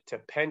climate to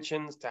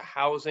pensions to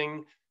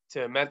housing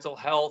to mental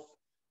health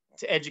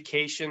to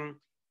education.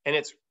 And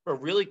it's a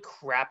really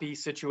crappy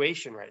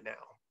situation right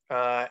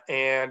now.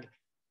 And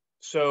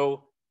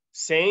so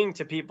saying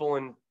to people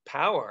in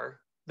power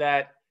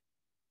that,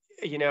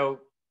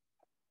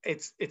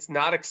 it's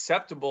not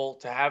acceptable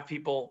to have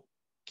people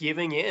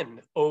giving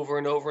in over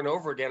and over and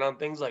over again on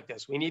things like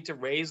this. We need to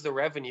raise the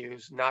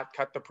revenues, not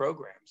cut the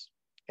programs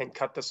and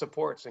cut the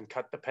supports and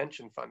cut the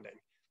pension funding.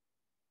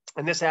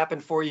 And this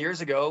happened 4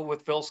 years ago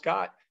with Phil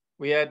Scott.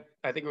 We had,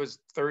 I think it was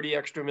 $30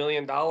 extra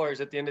million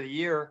at the end of the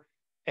year.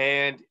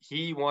 And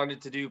he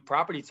wanted to do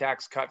property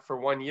tax cut for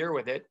 1 year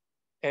with it.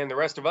 And the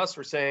rest of us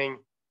were saying,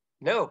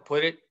 no,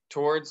 put it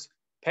towards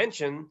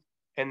pension,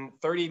 and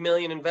 30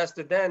 million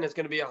invested then is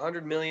going to be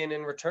 100 million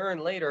in return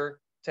later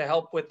to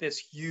help with this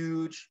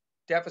huge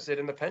deficit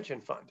in the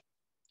pension fund.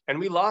 And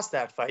we lost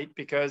that fight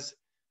because,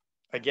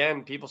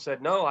 again, people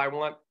said, no, I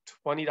want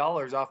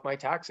 $20 off my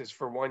taxes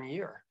for 1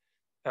 year,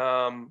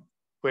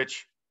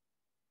 which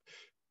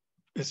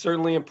is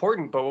certainly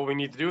important, but what we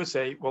need to do is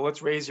say, well,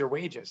 let's raise your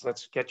wages.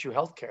 Let's get you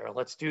healthcare.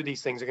 Let's do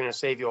these things that are going to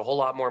save you a whole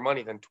lot more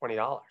money than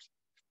 $20.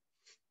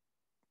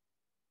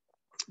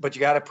 But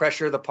you got to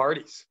pressure the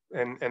parties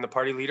and the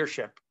party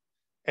leadership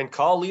and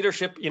call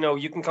leadership. You know,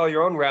 you can call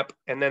your own rep,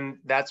 and then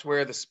that's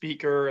where the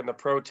speaker and the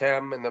pro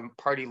tem and the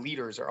party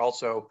leaders are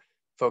also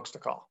folks to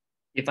call.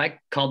 If I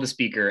called the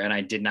speaker and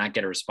I did not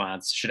get a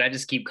response, should I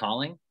just keep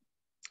calling?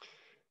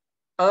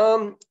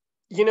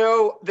 You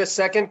know, the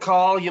second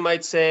call, you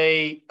might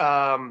say,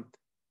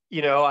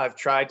 you know, I've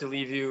tried to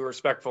leave you a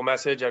respectful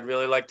message. I'd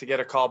really like to get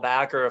a call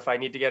back. Or if I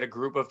need to get a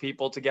group of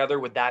people together,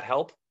 would that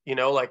help? You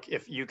know, like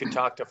if you can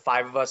talk to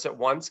 5 of us at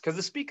once, because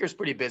the speaker's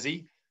pretty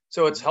busy.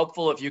 So it's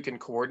helpful if you can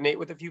coordinate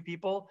with a few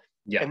people.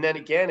 Yeah. And then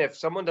again, if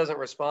someone doesn't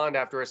respond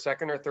after a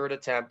second or third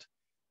attempt,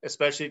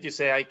 especially if you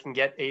say I can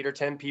get 8 or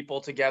 10 people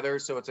together,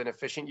 so it's an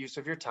efficient use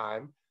of your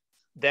time,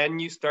 then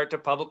you start to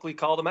publicly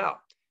call them out.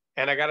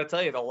 And I got to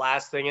tell you, the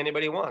last thing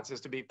anybody wants is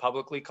to be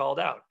publicly called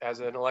out as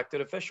an elected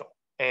official.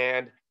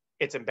 And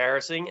it's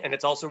embarrassing. And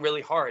it's also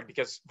really hard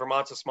because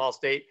Vermont's a small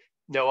state.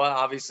 Noah,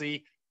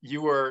 obviously,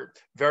 you were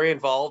very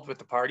involved with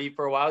the party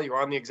for a while. You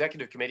were on the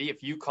executive committee.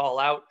 If you call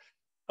out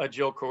a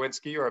Jill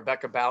Krawinski or a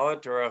Becca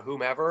Ballant or a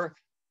whomever,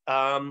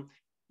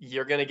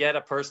 you're going to get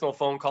a personal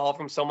phone call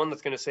from someone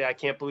that's going to say, I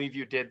can't believe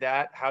you did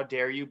that. How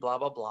dare you, blah,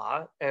 blah,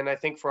 blah. And I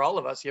think for all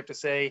of us, you have to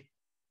say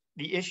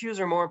the issues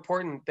are more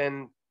important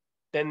than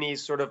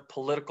these sort of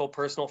political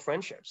personal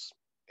friendships.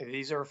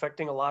 These are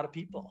affecting a lot of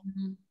people.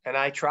 Mm-hmm. And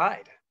I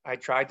tried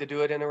to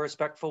do it in a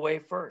respectful way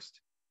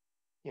first,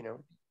 you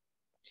know?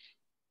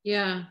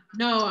 Yeah,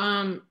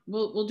 no,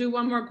 we'll do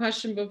one more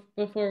question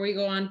before we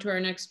go on to our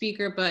next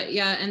speaker, but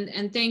yeah,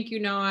 and thank you,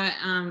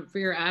 Noah, for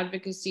your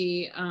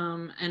advocacy,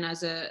 and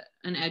as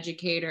an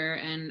educator.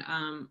 And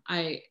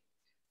I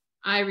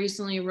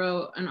recently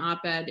wrote an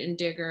op-ed in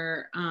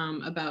Digger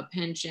about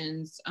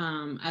pensions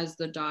as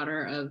the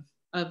daughter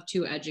of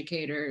 2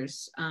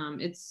 educators.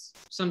 It's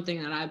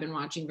something that I've been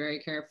watching very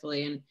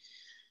carefully, and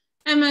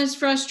am as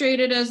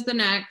frustrated as the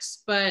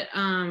next, but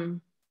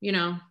you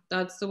know,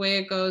 that's the way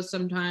it goes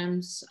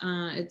sometimes.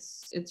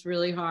 It's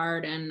really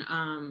hard. And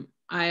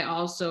I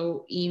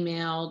also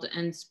emailed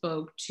and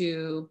spoke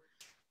to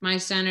my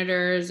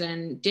senators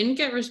and didn't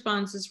get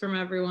responses from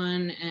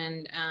everyone.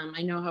 And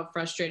I know how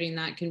frustrating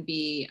that can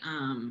be,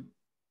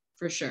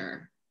 for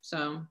sure.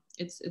 So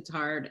it's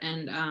hard.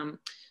 And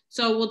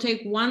so we'll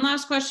take one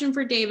last question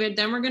for David,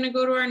 then we're going to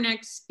go to our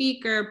next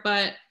speaker,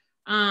 but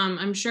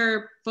I'm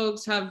sure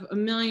folks have a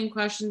million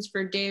questions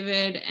for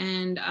David.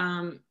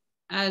 And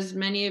as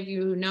many of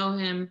you who know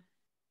him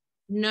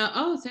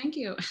thank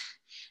you,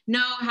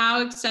 know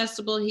how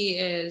accessible he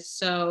is.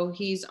 So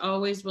he's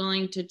always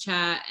willing to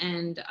chat,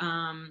 and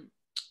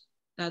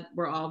that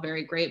we're all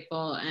very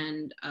grateful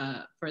and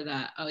for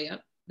that. Oh,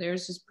 yep,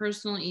 there's his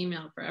personal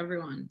email for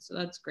everyone. So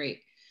that's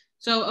great.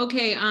 So,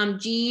 okay,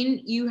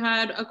 Jean, you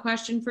had a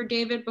question for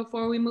David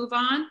before we move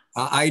on?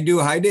 I do.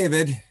 Hi,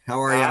 David. How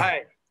are you?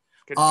 Hi.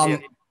 Good to see you.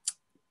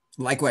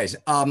 Likewise.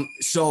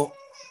 So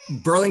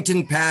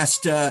Burlington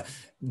passed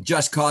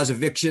just cause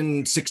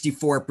eviction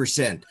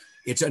 64%.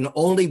 It's an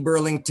only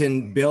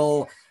Burlington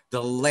bill.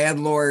 The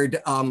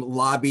landlord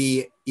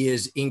lobby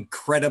is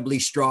incredibly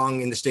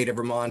strong in the state of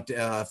Vermont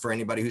for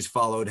anybody who's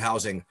followed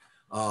housing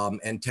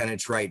and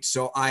tenants' rights.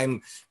 So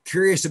I'm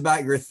curious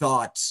about your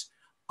thoughts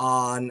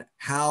on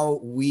how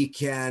we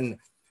can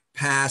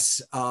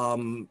pass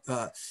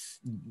the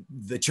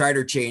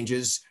charter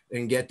changes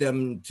and get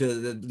them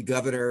to the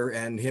governor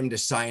and him to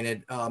sign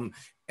it,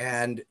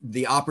 and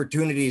the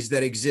opportunities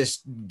that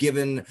exist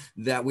given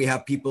that we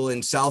have people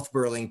in South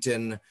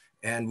Burlington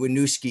and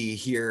Winooski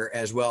here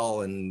as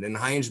well, and in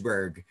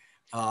Heinsberg.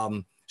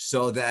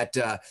 So that,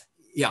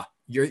 yeah,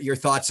 your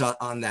thoughts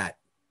on that.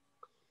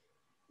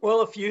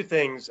 Well, a few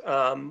things.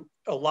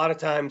 A lot of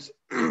times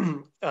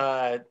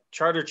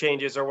charter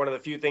changes are one of the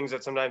few things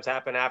that sometimes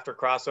happen after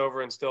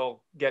crossover and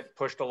still get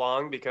pushed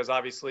along, because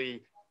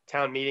obviously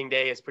town meeting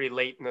day is pretty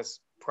late in this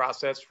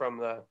process from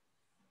the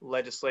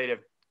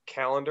legislative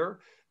calendar.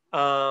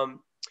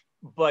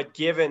 But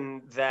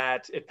given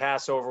that it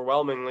passed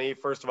overwhelmingly,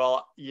 first of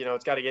all, you know,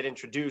 it's got to get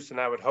introduced, and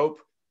I would hope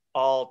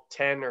all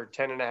 10 or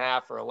 10 and a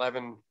half or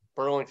 11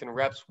 Burlington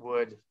reps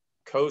would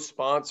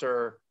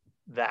co-sponsor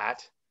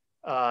that.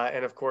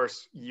 And of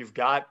course, you've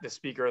got the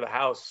Speaker of the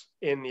House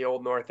in the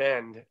Old North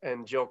End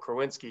and Jill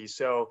Krawinski.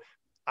 So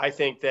I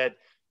think that,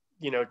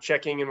 you know,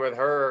 checking in with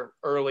her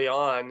early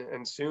on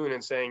and soon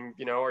and saying,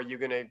 you know, are you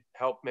going to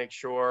help make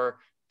sure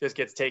this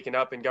gets taken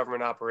up in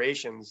government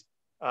operations,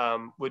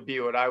 would be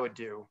what I would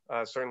do,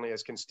 certainly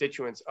as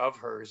constituents of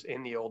hers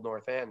in the Old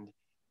North End.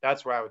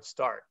 That's where I would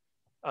start.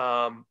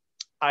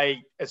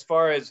 As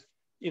far as,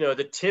 you know,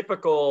 the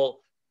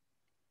typical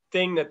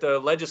thing that the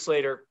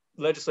legislature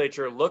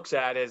looks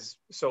at is,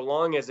 so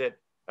long as it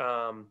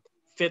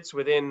fits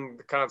within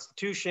the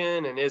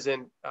Constitution and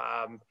isn't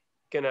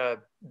going to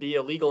be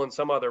illegal in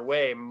some other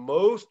way,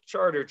 most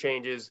charter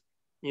changes,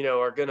 you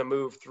know, are going to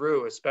move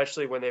through,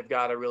 especially when they've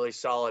got a really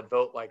solid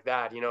vote like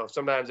that. You know,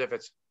 sometimes if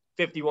it's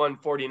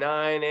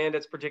 51-49, and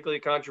it's particularly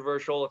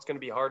controversial. It's going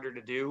to be harder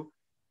to do.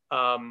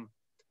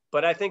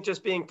 But I think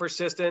just being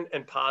persistent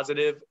and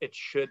positive, it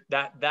should,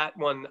 that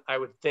one I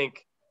would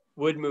think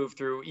would move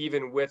through,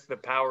 even with the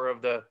power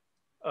of the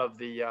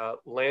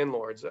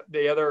landlords.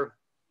 The other,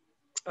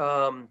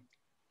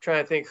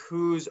 trying to think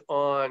who's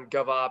on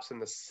GovOps in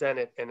the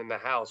Senate and in the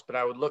House, but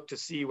I would look to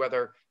see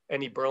whether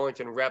any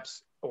Burlington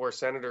reps or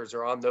senators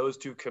are on those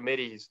two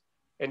committees,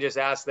 and just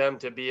ask them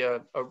to be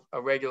a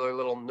regular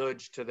little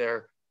nudge to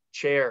their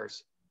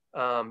chairs,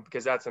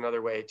 because that's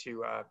another way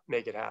to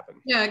make it happen.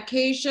 Yeah,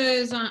 Keisha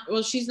is on,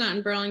 well, she's not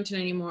in Burlington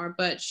anymore,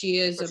 but she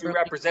is. But she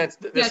represents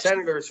the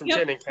senators from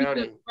Chittenden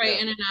County. Right,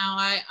 and an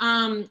ally.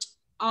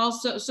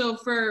 Also, so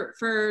for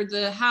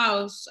the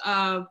House,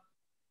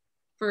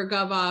 for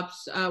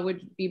GovOps,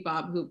 would be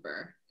Bob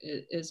Hooper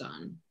is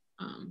on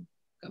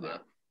GovOps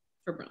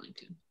for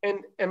Burlington.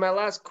 And my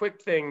last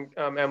quick thing,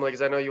 Emily,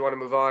 because I know you want to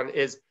move on,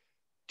 is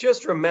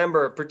just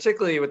remember,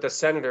 particularly with the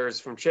senators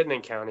from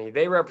Chittenden County,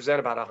 they represent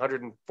about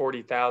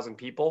 140,000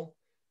 people.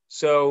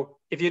 So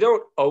if you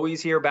don't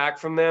always hear back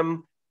from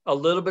them, a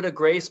little bit of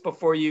grace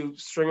before you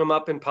string them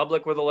up in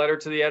public with a letter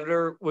to the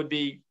editor would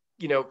be,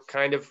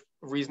 kind of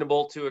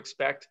reasonable to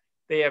expect.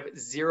 They have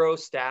 0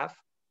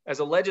 staff. As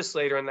a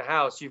legislator in the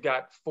House, you've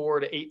got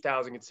 4,000 to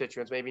 8,000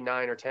 constituents, maybe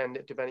 9 or 10,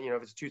 depending,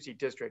 if it's a 2-seat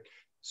district.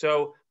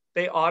 So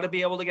they ought to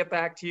be able to get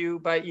back to you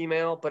by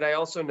email. But I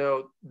also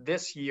know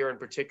this year in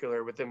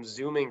particular, with them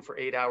Zooming for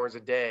 8 hours a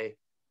day,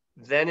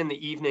 then in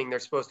the evening, they're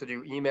supposed to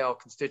do email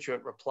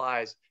constituent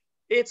replies.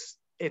 It's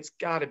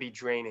got to be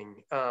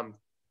draining.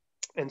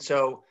 And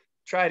so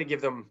try to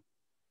give them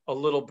a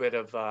little bit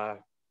of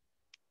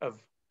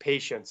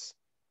patience,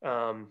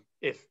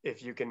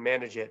 if you can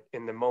manage it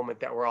in the moment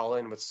that we're all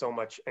in with so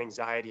much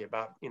anxiety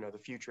about, the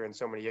future and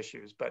so many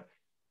issues. But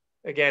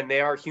again,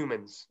 they are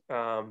humans.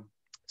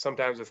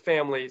 Sometimes with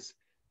families,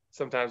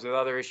 sometimes with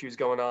other issues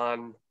going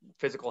on,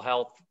 physical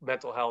health,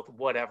 mental health,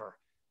 whatever.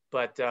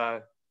 But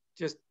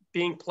just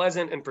being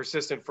pleasant and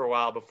persistent for a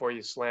while before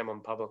you slam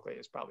them publicly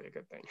is probably a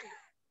good thing.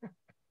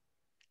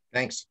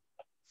 Thanks.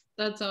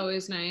 That's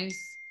always nice.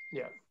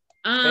 Yeah.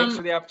 Thanks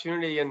for the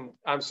opportunity. And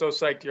I'm so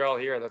psyched you're all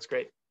here. That's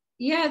great.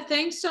 Yeah,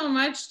 thanks so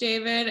much,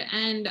 David.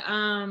 And,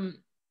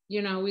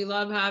 we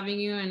love having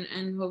you,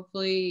 and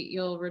hopefully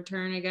you'll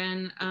return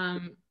again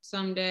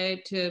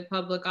someday to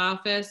public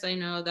office. I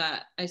know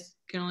that I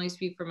can only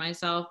speak for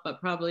myself,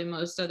 but probably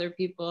most other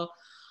people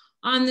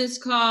on this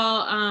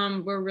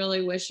call, we're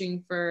really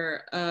wishing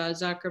for a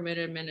Zuckerman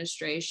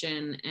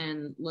administration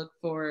and look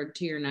forward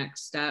to your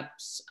next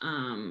steps,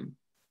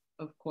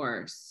 of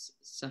course.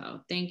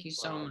 So thank you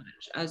so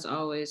much, as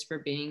always, for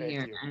being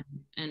here,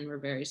 and we're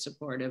very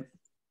supportive.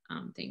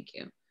 Thank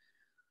you.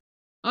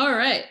 All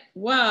right.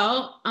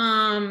 Well,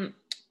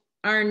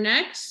 our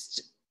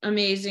next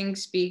amazing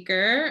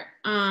speaker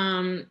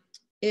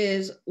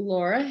is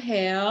Laura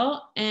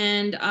Hale,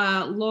 and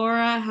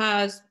Laura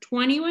has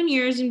 21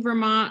 years in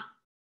Vermont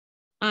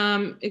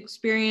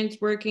experience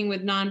working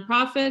with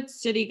nonprofits,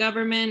 city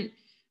government,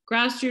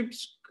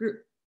 grassroots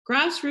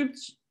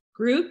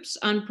groups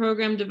on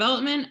program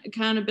development,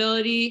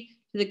 accountability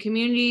to the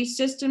community,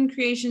 system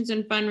creations,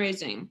 and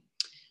fundraising.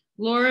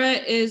 Laura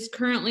is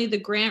currently the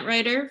grant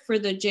writer for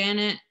the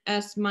Janet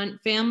S.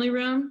 Munt Family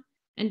Room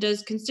and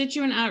does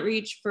constituent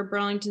outreach for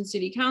Burlington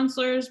City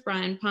Councilors,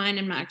 Brian Pine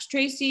and Max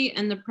Tracy,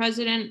 and the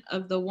president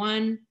of the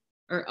ONE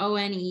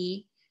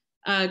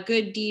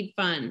Good Deed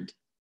Fund.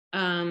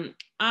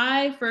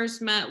 I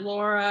first met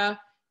Laura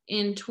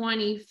in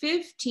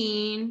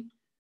 2015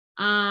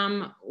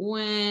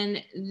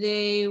 when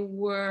they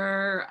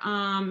were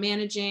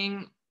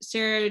managing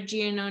Sarah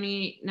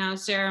Giannoni, now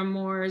Sarah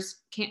Moore's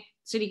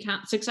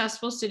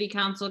successful city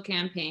council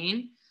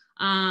campaign.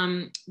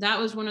 That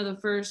was one of the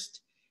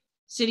first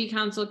city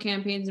council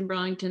campaigns in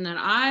Burlington that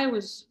I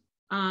was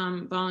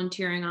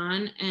volunteering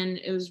on, and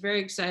it was very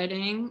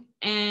exciting.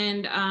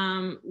 And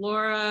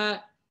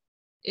Laura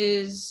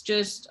is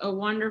just a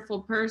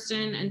wonderful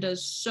person and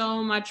does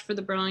so much for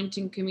the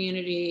Burlington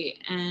community.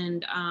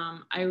 And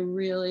I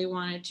really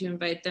wanted to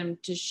invite them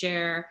to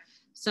share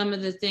some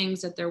of the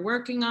things that they're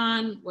working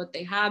on, what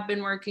they have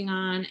been working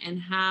on, and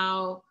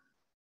how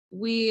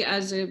we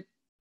as a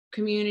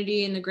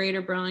community in the greater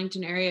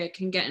Burlington area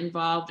can get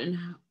involved and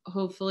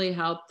hopefully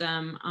help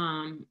them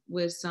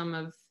with some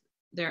of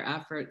their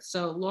efforts.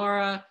 So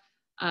Laura,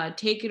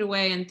 take it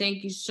away, and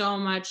thank you so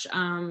much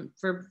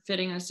for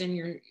fitting us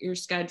in your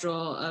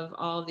schedule of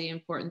all the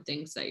important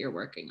things that you're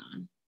working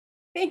on.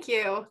 Thank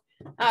you.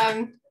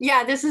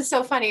 Yeah, this is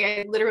so funny.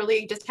 I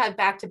literally just had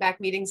back-to-back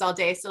meetings all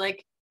day. So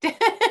like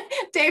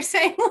Dave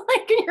saying,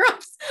 like, you're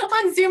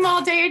on Zoom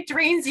all day, it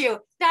drains you.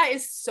 That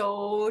is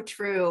so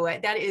true.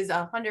 That is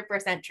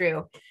 100%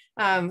 true.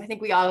 I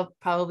think we all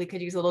probably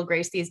could use a little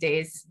grace these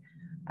days.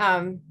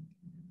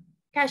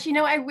 Gosh,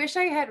 I wish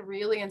I had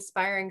really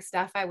inspiring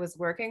stuff I was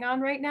working on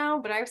right now,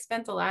 but I've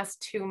spent the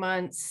last 2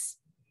 months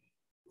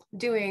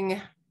doing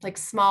like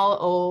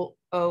small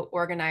O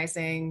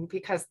organizing,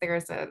 because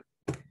there's a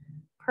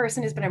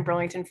person who's been in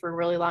Burlington for a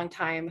really long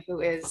time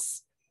who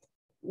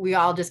we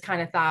all just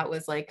kind of thought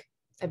was like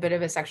a bit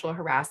of a sexual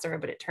harasser,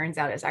 but it turns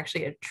out it's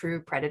actually a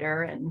true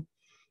predator and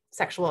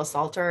sexual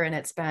assaulter. And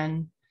it's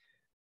been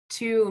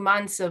 2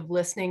 months of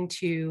listening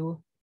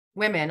to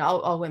women,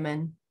 all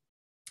women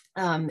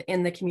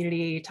in the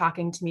community,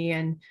 talking to me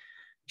and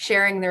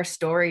sharing their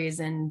stories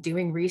and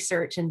doing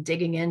research and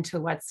digging into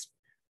what's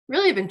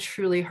really been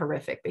truly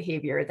horrific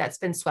behavior that's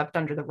been swept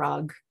under the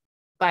rug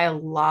by a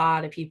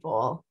lot of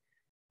people.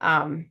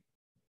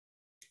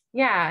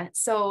 Yeah,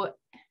 so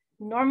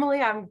normally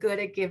I'm good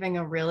at giving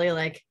a really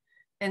like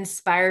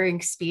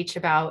inspiring speech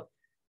about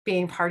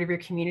being part of your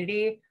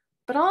community,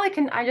 but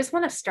I just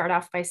want to start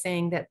off by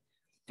saying that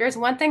there's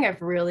one thing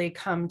I've really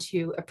come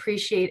to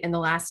appreciate in the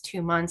last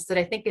 2 months that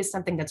I think is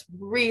something that's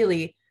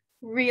really,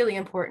 really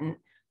important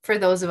for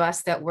those of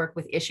us that work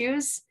with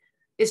issues,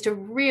 is to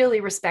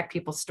really respect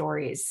people's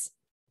stories.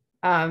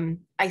 I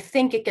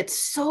think it gets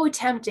so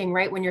tempting,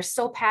 right, when you're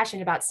so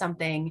passionate about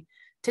something,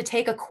 to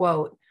take a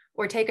quote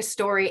or take a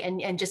story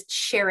and just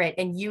share it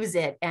and use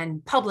it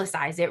and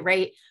publicize it,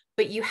 right?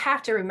 But you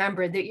have to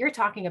remember that you're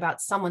talking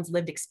about someone's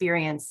lived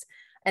experience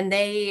and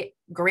they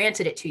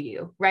granted it to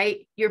you,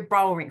 right? You're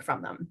borrowing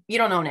from them. You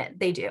don't own it,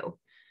 they do.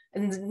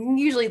 And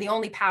usually the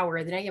only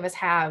power that any of us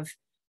have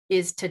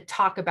is to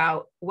talk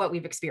about what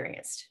we've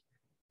experienced,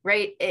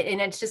 right?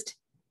 And it's just,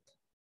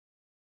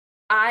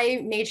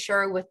 I made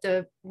sure with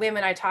the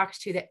women I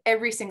talked to that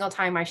every single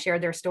time I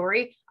shared their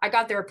story, I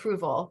got their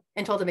approval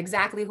and told them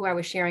exactly who I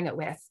was sharing it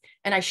with.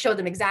 And I showed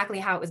them exactly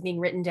how it was being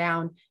written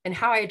down and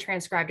how I had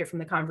transcribed it from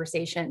the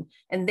conversation.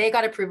 And they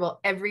got approval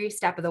every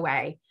step of the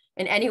way.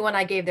 And anyone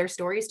I gave their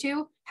stories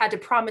to had to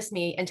promise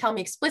me and tell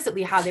me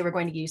explicitly how they were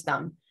going to use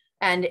them.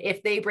 And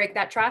if they break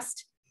that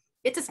trust,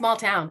 it's a small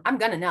town, I'm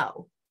gonna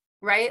know,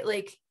 right?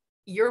 Like,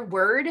 your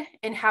word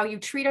and how you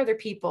treat other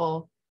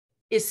people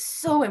is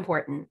so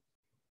important.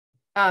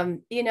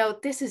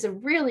 This is a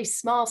really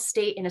small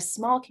state in a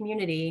small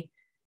community.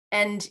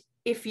 And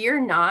if you're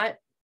not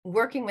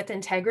working with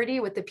integrity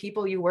with the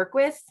people you work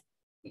with,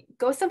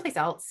 go someplace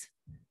else,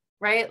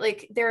 right?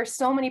 Like, there are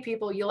so many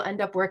people you'll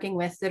end up working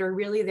with that are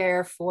really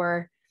there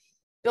for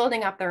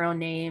building up their own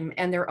name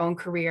and their own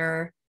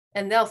career,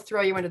 and they'll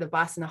throw you under the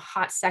bus in a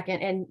hot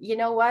second. And you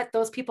know what?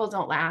 Those people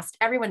don't last.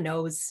 Everyone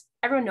knows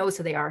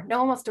who they are. No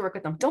one wants to work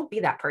with them. Don't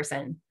be that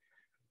person.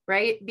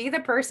 Right? Be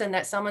the person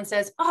that someone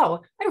says,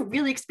 oh, I had a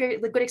really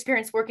good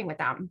experience working with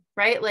them,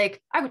 right?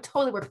 Like, I would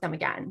totally work with them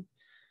again.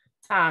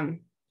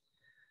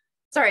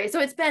 Sorry.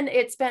 So it's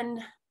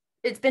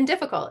been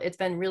difficult. It's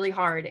been really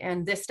hard.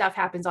 And this stuff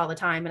happens all the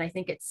time. And I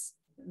think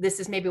this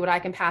is maybe what I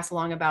can pass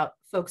along about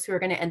folks who are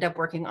going to end up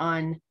working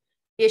on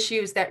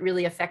issues that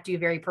really affect you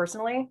very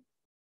personally.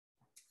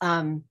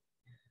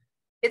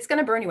 It's going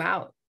to burn you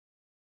out.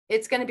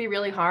 It's going to be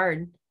really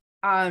hard.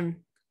 Tell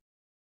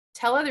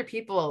other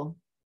people,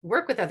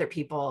 work with other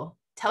people,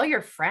 tell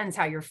your friends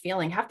how you're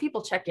feeling, have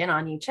people check in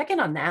on you, check in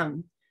on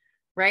them,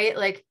 right?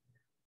 Like,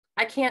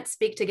 I can't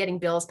speak to getting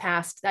bills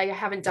passed. I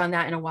haven't done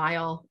that in a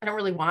while. I don't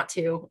really want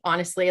to,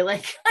 honestly.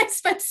 Like, I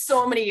spent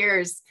so many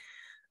years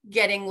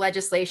getting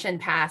legislation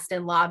passed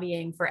and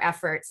lobbying for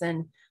efforts.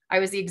 And I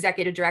was the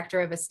executive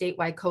director of a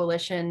statewide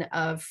coalition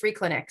of free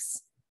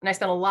clinics. And I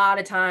spent a lot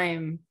of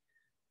time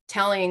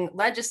telling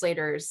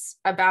legislators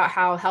about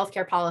how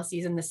healthcare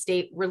policies in the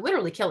state were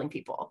literally killing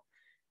people.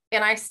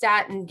 And I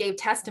sat and gave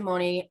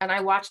testimony, and I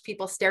watched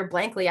people stare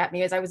blankly at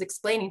me as I was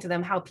explaining to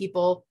them how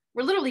people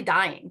were literally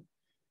dying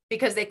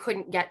because they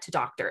couldn't get to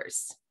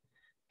doctors.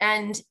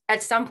 And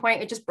at some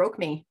point, it just broke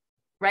me,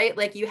 right?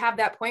 Like, you have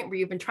that point where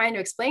you've been trying to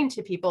explain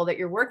to people that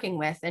you're working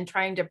with and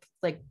trying to,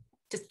 like,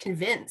 just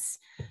convince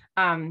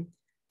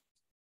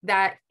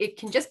that it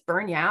can just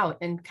burn you out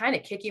and kind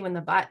of kick you in the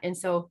butt. And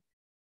so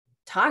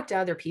talk to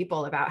other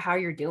people about how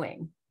you're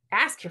doing.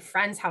 Ask your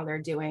friends how they're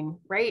doing,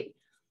 right?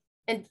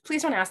 And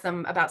please don't ask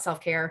them about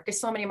self-care,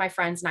 because so many of my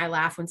friends and I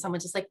laugh when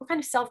someone's just like, what kind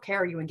of self-care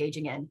are you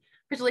engaging in?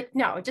 Because like,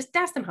 no, just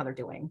ask them how they're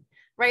doing,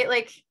 right?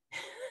 Like,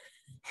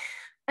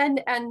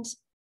 and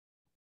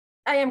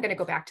I am going to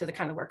go back to the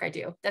kind of work I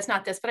do. That's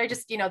not this, but I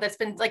just, that's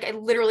been like, I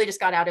literally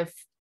just got out of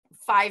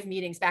 5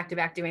 meetings back to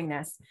back doing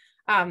this.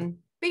 But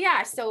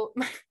yeah, so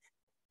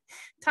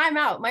time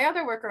out, my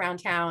other work around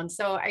town.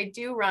 So I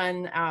do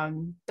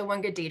run the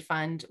One Good Deed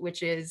Fund,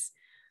 which is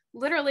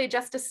literally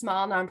just a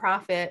small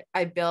nonprofit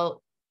I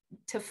built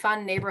to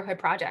fund neighborhood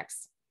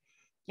projects.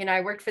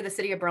 I worked for the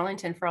city of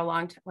Burlington for a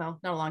long time, well,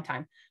 not a long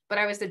time, but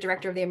I was the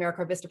director of the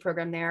AmeriCorps Vista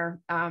program there,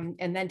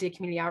 and then did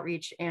community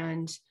outreach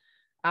and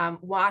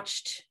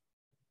watched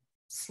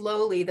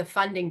slowly the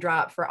funding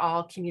drop for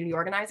all community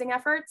organizing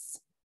efforts.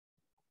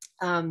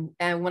 And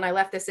when I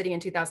left the city in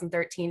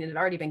 2013, it had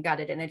already been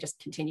gutted, and it just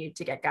continued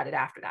to get gutted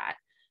after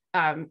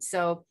that.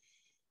 So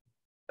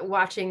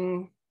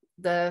watching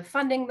the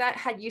funding that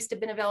had used to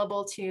been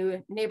available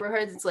to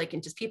neighborhoods, like,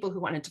 and just people who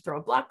wanted to throw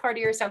a block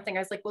party or something,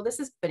 I was like, well, this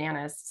is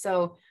bananas.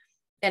 So,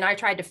 and I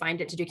tried to find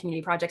it to do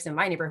community projects in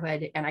my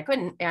neighborhood, and I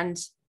couldn't. And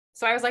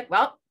so I was like,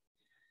 well,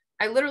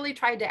 I literally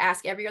tried to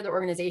ask every other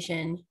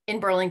organization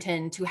in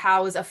Burlington to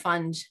house a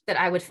fund that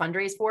I would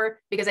fundraise for,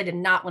 because I did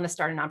not want to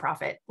start a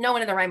nonprofit. No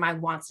one in their right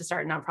mind wants to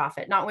start a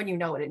nonprofit, not when you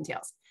know what it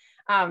entails.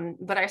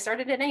 But I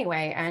started it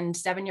anyway. And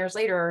 7 years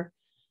later,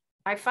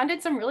 I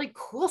funded some really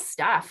cool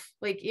stuff.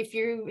 Like if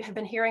you have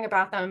been hearing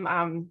about them,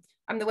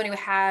 I'm the one who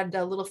had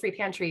the little free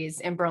pantries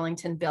in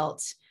Burlington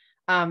built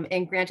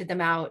and granted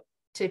them out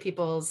to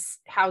people's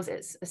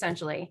houses,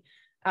 essentially.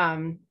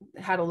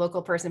 Had a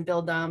local person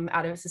build them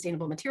out of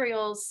sustainable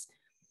materials.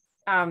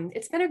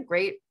 It's been a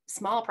great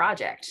small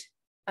project.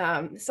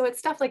 So it's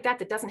stuff like that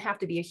that doesn't have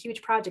to be a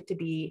huge project to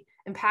be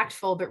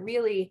impactful, but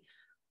really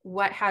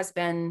what has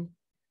been,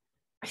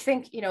 I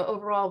think,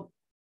 overall,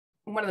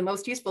 one of the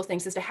most useful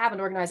things is to have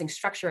an organizing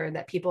structure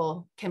that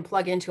people can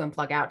plug into and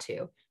plug out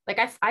to. Like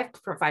I've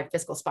provided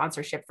fiscal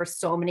sponsorship for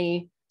so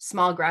many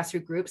small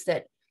grassroots groups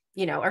that,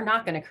 are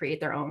not going to create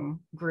their own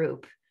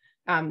group.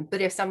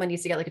 But if someone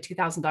needs to get like a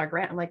 $2,000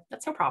 grant, I'm like,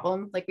 that's no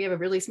problem. Like we have a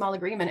really small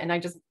agreement and I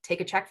just take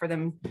a check for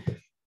them,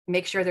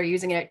 make sure they're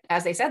using it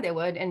as they said they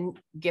would, and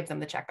give them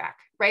the check back,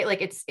 right?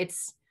 Like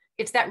it's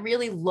that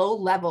really low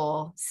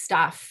level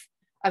stuff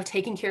of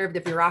taking care of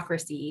the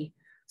bureaucracy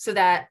so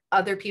that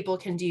other people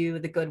can do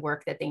the good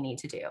work that they need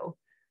to do.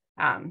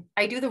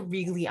 I do the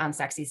really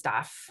unsexy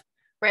stuff,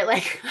 right?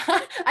 Like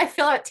I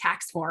fill out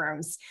tax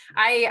forms.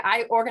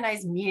 I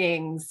organize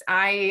meetings.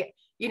 I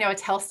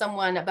tell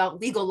someone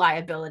about legal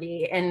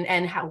liability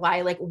and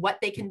why, like what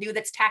they can do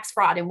that's tax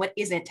fraud and what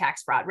isn't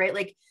tax fraud, right?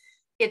 Like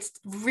it's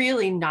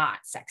really not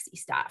sexy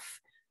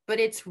stuff, but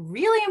it's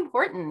really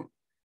important.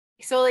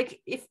 So like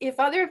if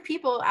other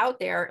people out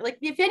there, like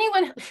if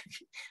anyone,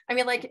 I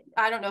mean, like,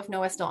 I don't know if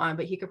Noah's still on,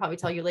 but he could probably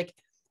tell you, like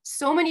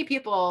so many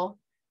people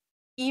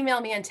email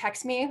me and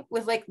text me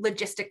with like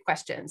logistic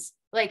questions.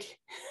 Like,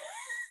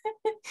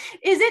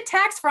 is it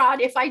tax fraud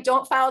if I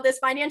don't file this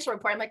financial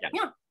report? I'm like,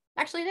 yeah,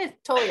 actually it is,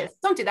 totally is.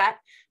 Don't do that,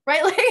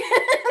 right? Like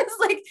it's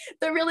like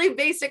the really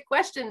basic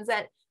questions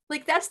that,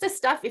 like, that's the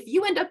stuff. If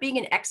you end up being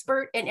an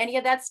expert in any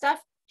of that stuff,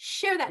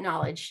 share that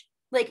knowledge,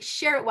 like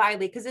share it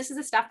widely, because this is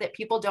the stuff that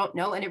people don't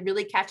know and it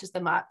really catches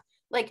them up.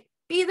 Like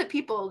be the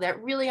people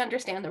that really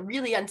understand the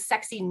really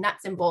unsexy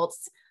nuts and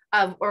bolts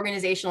of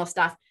organizational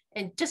stuff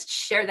and just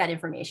share that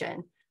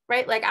information,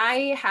 right? Like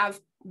I have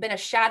been a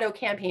shadow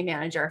campaign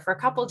manager for a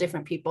couple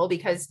different people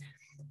because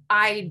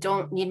I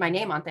don't need my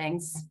name on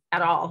things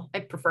at all. I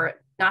prefer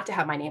not to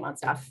have my name on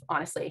stuff,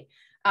 honestly.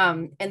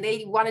 And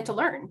they wanted to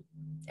learn.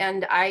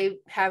 And I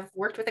have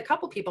worked with a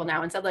couple people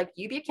now and said, like,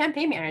 you be a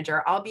campaign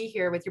manager, I'll be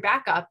here with your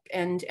backup.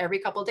 And every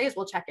couple of days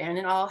we'll check in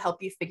and I'll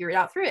help you figure it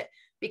out through it,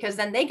 because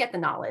then they get the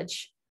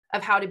knowledge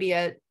of how to be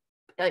a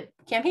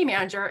campaign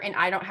manager and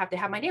I don't have to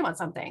have my name on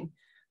something.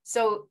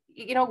 So,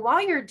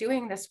 while you're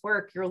doing this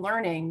work, you're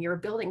learning, you're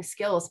building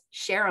skills,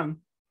 share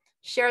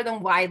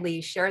them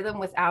widely, share them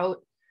without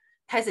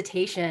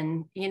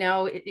hesitation.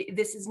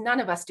 This is, none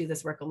of us do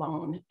this work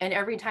alone. And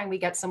every time we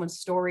get someone's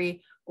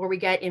story or we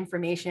get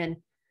information,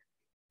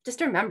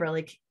 just remember,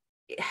 like,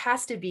 it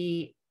has to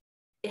be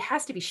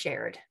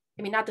shared.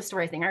 I mean, not the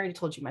story thing. I already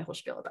told you my whole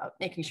spiel about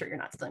making sure you're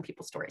not stealing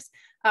people's stories.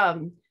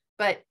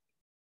 But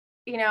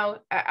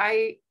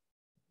I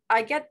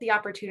get the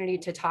opportunity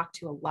to talk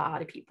to a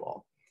lot of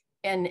people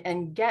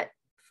and get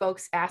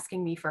folks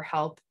asking me for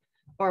help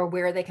or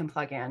where they can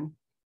plug in.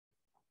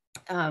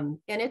 And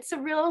it's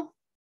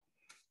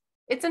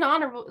an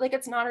honor, like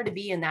it's an honor to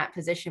be in that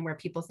position where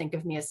people think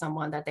of me as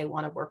someone that they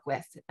want to work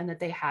with and that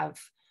they have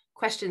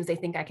questions they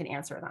think I can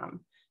answer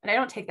them. And I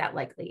don't take that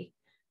lightly.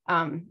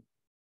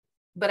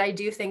 But I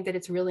do think that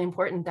it's really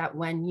important that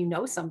when you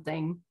know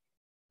something,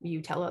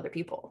 you tell other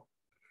people,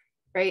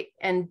 right?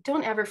 And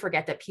don't ever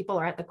forget that people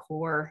are at the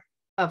core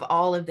of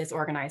all of this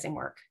organizing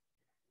work.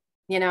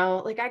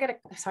 Like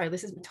sorry,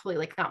 this is totally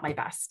like not my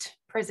best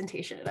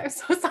presentation. And I'm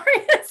so sorry.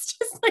 It's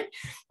just like,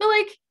 but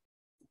like,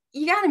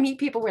 you got to meet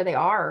people where they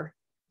are.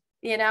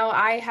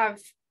 I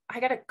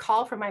got a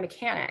call from my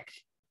mechanic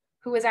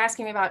who was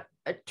asking me about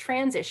a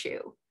trans issue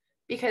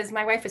because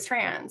my wife is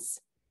trans,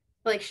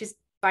 like she's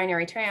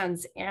binary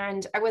trans.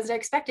 And I wasn't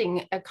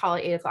expecting a call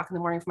at 8 o'clock in the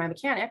morning from my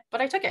mechanic,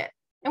 but I took it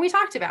and we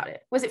talked about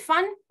it. Was it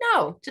fun?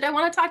 No. Did I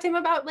want to talk to him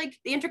about like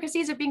the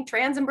intricacies of being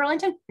trans in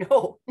Burlington?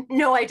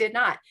 No, I did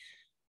not.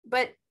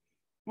 But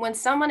when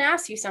someone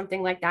asks you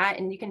something like that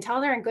and you can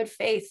tell they're in good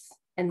faith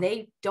and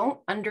they don't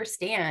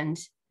understand,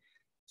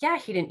 yeah,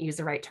 he didn't use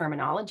the right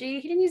terminology.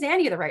 He didn't use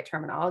any of the right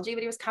terminology,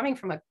 but he was coming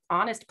from an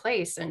honest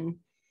place. And,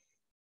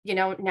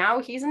 now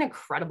he's an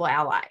incredible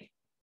ally.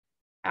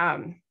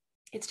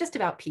 It's just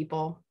about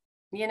people,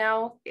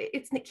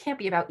 it can't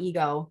be about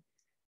ego.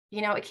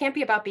 It can't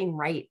be about being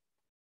right.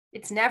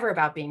 It's never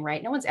about being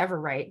right. No one's ever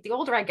right. The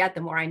older I get,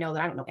 the more I know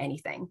that I don't know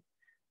anything,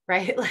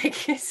 right?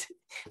 Like it's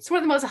one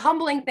of the most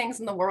humbling things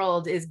in the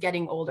world is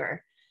getting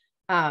older.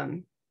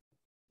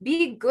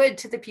 Be good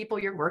to the people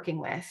you're working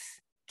with.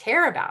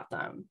 Care about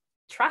them,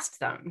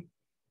 trust them.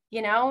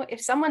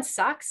 If someone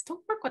sucks,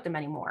 don't work with them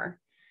anymore.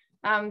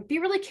 Be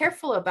really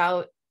careful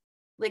about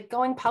like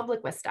going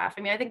public with stuff.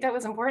 I mean, I think that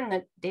was important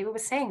that David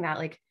was saying that,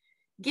 like,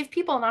 give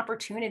people an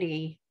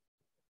opportunity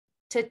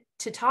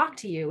to talk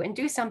to you and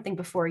do something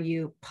before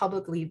you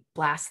publicly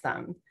blast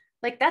them.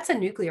 Like that's a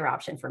nuclear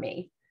option for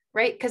me,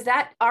 right? Because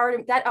that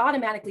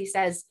automatically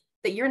says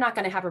that you're not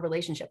going to have a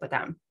relationship with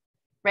them.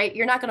 right?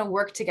 You're not going to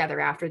work together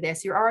after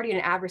this. You're already in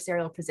an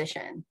adversarial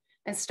position,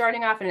 and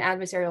starting off in an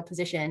adversarial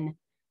position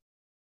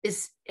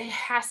it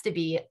has to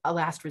be a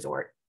last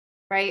resort,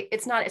 right?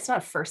 It's not a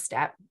first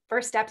step.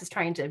 First step is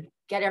trying to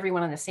get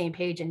everyone on the same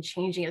page and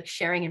changing, like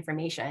sharing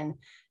information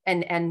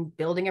and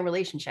building a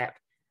relationship.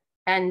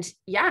 And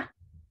yeah,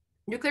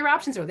 nuclear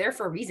options are there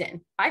for a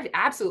reason. I've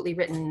absolutely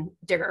written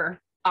Digger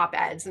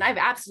op-eds, and I've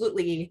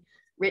absolutely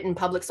written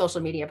public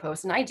social media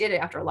posts, and I did it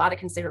after a lot of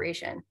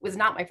consideration. It was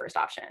not my first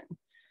option.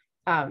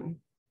 And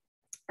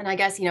I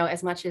guess,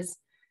 as much as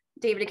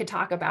David could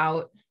talk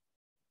about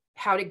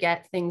how to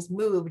get things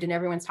moved and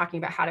everyone's talking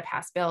about how to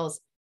pass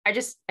bills, I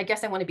guess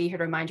I want to be here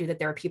to remind you that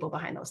there are people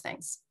behind those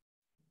things.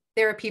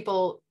 There are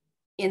people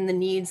in the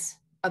needs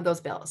of those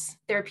bills.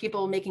 There are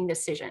people making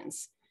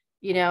decisions,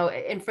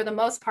 and for the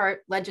most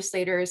part,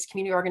 legislators,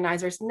 community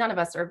organizers, none of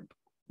us are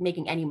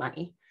making any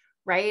money,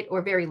 right?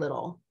 Or very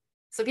little.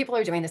 So people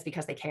are doing this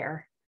because they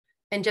care.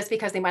 And just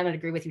because they might not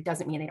agree with you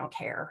doesn't mean they don't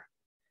care.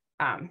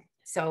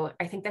 So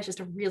I think that's just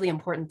a really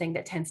important thing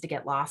that tends to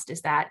get lost,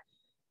 is that,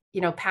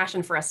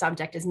 passion for a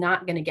subject is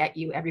not going to get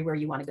you everywhere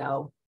you want to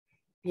go.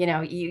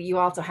 You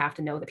also have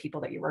to know the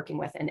people that you're working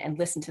with and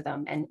listen to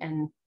them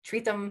and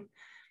treat them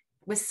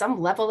with some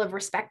level of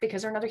respect,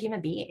 because they're another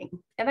human being.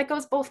 And that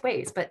goes both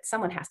ways, but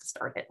someone has to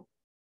start it.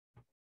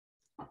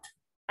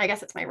 I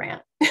guess it's my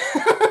rant.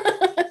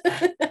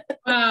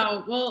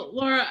 Wow. Well,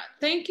 Laura,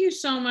 thank you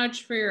so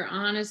much for your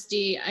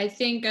honesty. I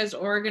think as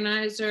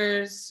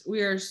organizers,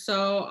 we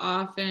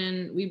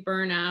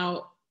burn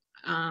out.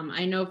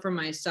 I know for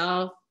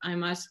myself, I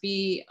must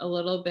be a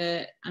little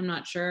bit, I'm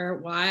not sure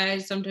why I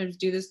sometimes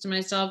do this to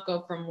myself,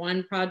 go from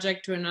one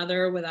project to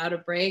another without a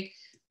break,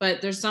 but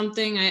there's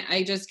something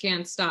I just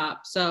can't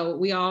stop. So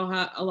we all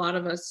have, a lot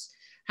of us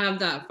have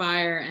that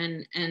fire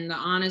and the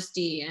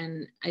honesty.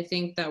 And I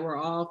think that we're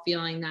all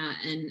feeling that.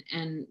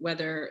 And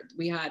whether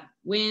we had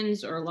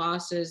wins or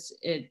losses,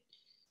 it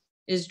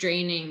is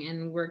draining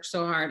and work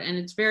so hard. And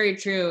it's very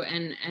true.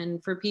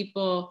 And for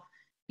people,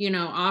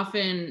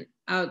 often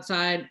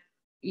outside,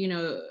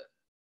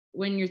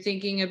 when you're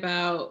thinking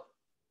about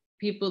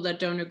people that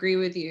don't agree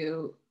with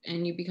you,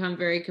 and you become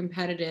very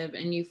competitive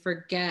and you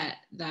forget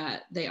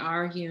that they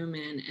are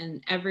human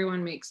and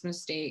everyone makes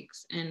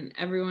mistakes and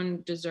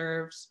everyone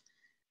deserves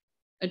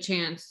a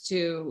chance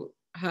to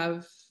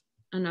have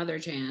another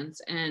chance.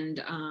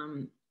 And,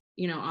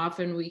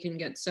 often we can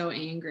get so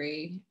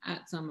angry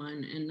at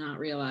someone and not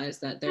realize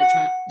that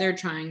they're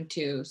trying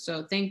to.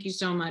 So thank you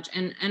so much.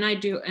 And I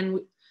do, and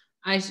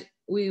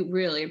we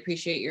really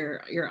appreciate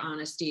your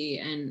honesty,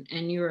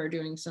 and you are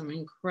doing some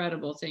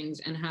incredible things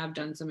and have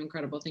done some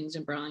incredible things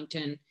in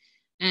Burlington.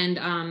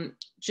 And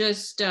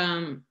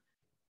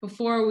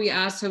before we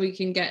ask how we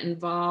can get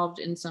involved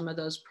in some of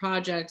those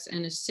projects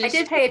and assist. I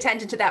did pay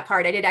attention to that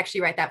part. I did actually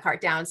write that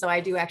part down. So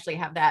I do actually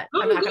have that.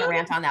 I'm not going to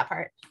rant on that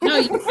part. No,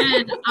 you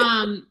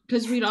can,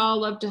 because we'd all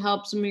love to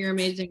help some of your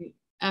amazing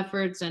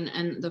efforts, and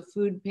the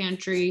food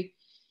pantry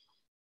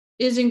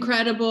is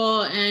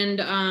incredible,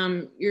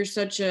 and you're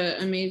such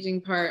an amazing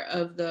part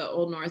of the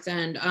Old North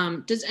End.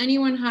 Does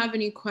anyone have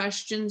any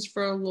questions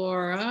for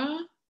Laura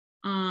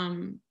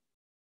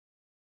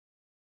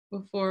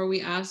before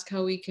we ask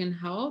how we can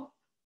help?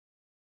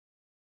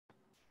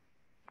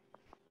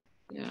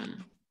 Yeah.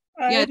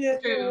 I Yeah,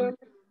 true.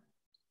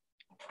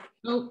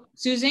 Oh,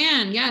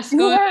 Suzanne, yes,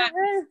 go ahead.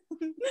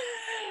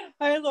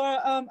 Hi, Laura.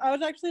 I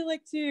would actually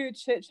like to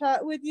chit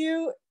chat with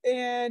you,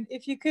 and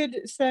if you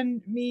could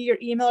send me your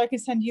email, I can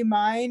send you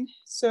mine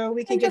so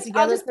we can get together.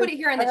 I'll just put it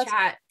here in the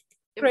chat.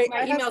 Great.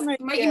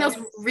 My email's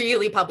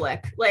really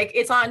public. Like,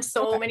 it's on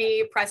so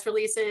many press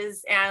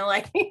releases and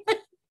like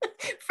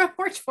from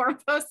Orange Forum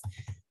posts.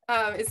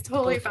 It's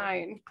totally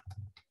fine.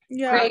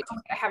 Yeah. Great.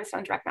 I have it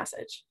on direct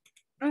message.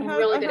 I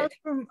have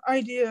some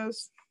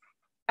ideas.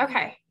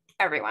 Okay,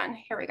 everyone,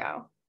 here we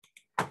go.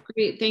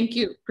 Great, thank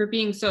you for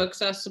being so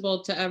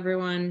accessible to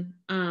everyone.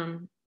 I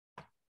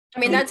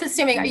mean, that's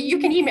assuming you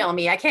can email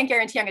me. I can't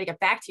guarantee I'm going to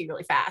get back to you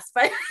really fast,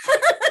 but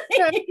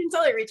you can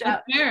totally reach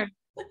out. That's fair.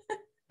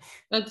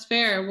 That's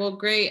fair. Well,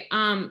 great.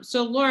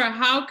 So Laura,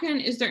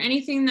 is there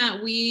anything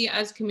that we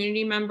as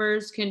community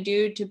members can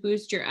do to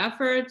boost your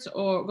efforts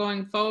or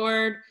going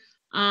forward,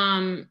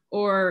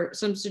 or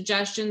some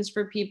suggestions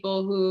for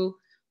people who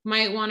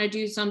might want to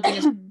do something,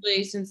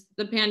 especially since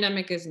the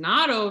pandemic is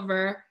not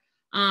over?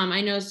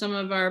 I know some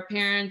of our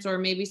parents, or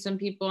maybe some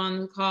people on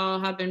the call,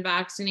 have been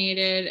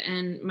vaccinated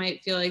and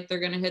might feel like they're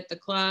going to hit the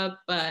club,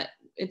 but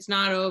it's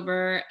not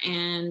over,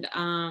 and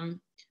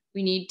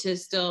we need to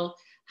still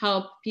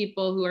help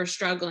people who are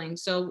struggling.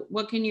 So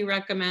what can you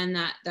recommend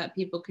that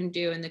people can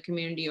do in the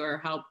community or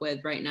help with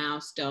right now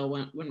still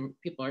when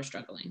people are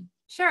struggling?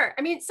 Sure.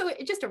 I mean, so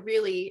just a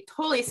really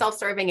totally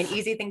self-serving and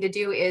easy thing to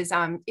do is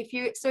if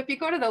you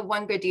go to the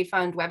One Good Deed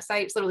Fund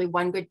website, it's literally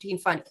One Good Deed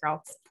Fund. Here,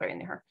 I'll put it in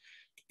here.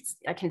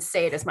 I can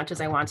say it as much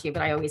as I want to,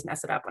 but I always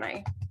mess it up when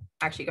I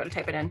actually go to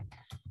type it in.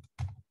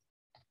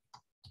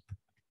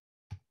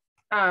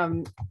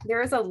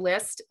 There is a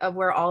list of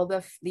where all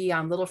the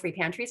little free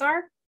pantries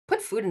are.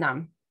 Put food in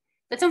them.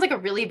 that sounds like a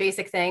really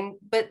basic thing,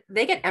 but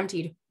they get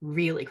emptied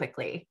really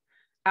quickly.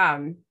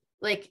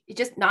 Like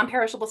just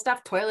non-perishable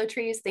stuff,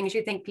 toiletries, things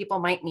you think people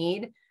might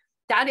need.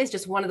 That is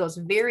just one of those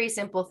very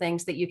simple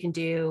things that you can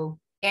do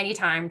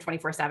anytime,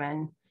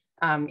 24/7.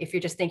 If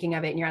you're just thinking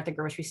of it and you're at the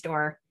grocery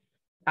store,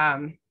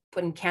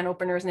 putting can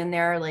openers in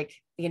there, like,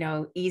 you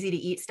know, easy to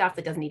eat stuff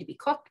that doesn't need to be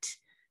cooked,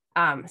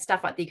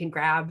 stuff that you can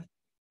grab.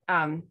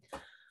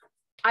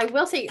 I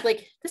will say,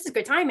 like, this is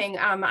good timing.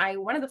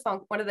 One of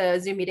the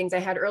Zoom meetings I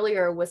had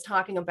earlier was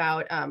talking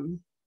about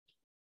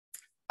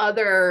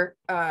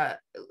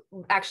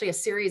actually a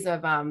series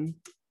of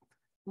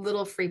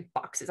little free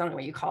boxes. I don't know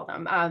what you call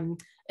them.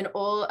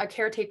 A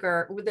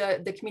caretaker with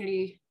the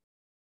community.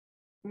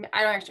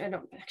 I don't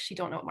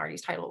know what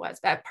Marty's title was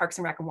at Parks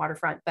and Rec and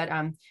Waterfront, but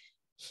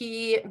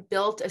he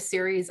built a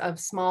series of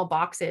small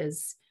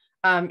boxes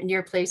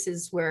near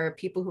places where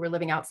people who are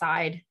living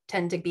outside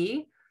tend to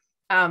be,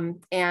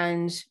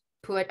 and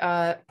put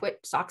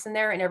socks in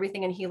there and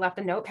everything. And he left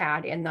a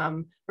notepad in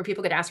them where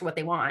people could ask for what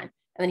they want, and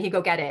then he'd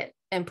go get it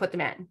and put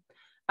them in.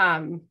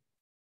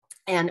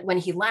 And when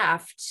he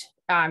left,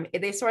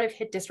 they sort of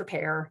hit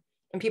disrepair,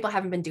 and people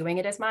haven't been doing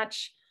it as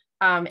much.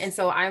 And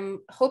so I'm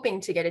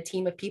hoping to get a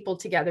team of people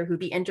together who'd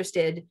be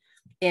interested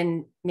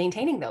in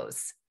maintaining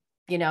those,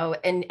 you know,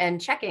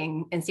 and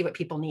checking and see what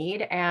people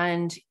need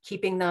and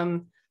keeping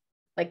them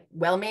like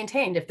well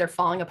maintained. If they're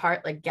falling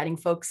apart, like getting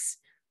folks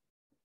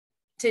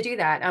to do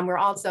that. We're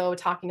also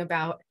talking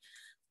about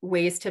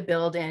ways to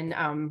build in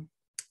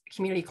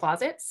community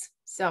closets.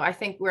 So I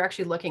think we're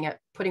actually looking at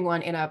putting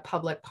one in a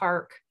public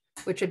park,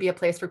 which would be a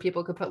place where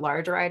people could put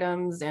larger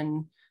items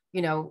and,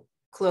 you know,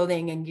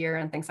 clothing and gear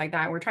and things like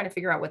that. And we're trying to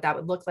figure out what that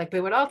would look like, but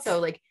it would also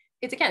like,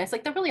 it's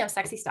like the really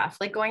unsexy stuff,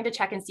 like going to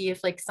check and see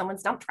if like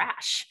someone's dumped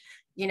trash,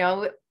 you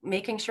know,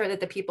 making sure that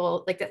the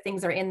people, like that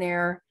things are in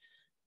there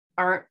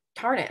aren't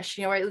tarnished,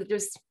 you know,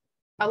 there's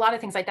a lot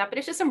of things like that, but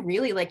it's just some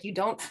really like,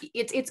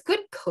 it's good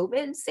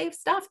COVID safe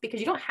stuff because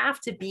you don't have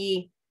to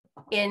be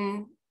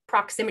in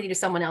proximity to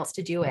someone else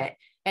to do it.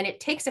 And it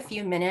takes a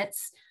few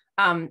minutes,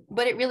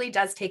 but it really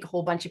does take a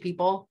whole bunch of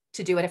people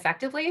to do it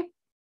effectively.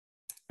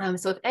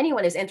 So if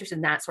anyone is interested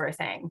in that sort of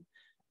thing,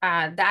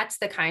 that's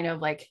the kind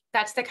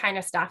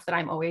of stuff that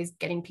I'm always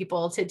getting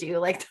people to do.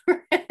 Like,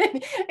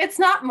 it's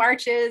not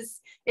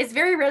marches, it's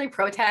very rarely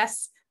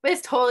protests, but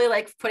it's totally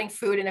like putting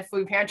food in a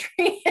food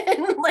pantry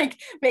and like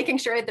making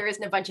sure that there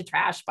isn't a bunch of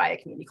trash by a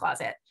community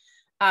closet.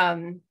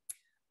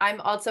 I'm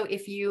also,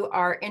 if you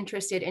are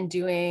interested in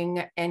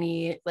doing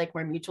any like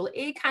more mutual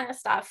aid kind of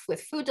stuff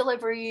with food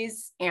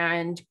deliveries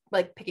and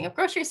like picking up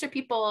groceries for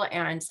people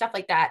and stuff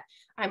like that,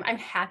 I'm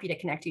happy to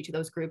connect you to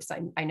those groups.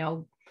 I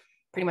know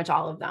pretty much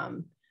all of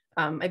them.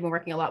 I've been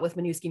working a lot with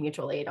Winooski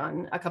Mutual Aid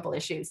on a couple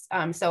issues.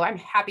 So I'm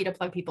happy to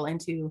plug people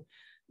into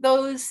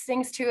those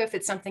things too, if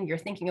it's something you're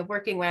thinking of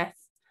working with.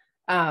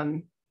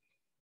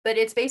 But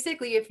it's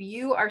basically, if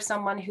you are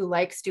someone who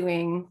likes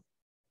doing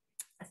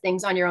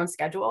things on your own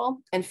schedule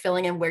and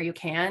filling in where you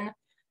can,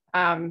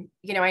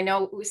 you know, I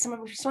know we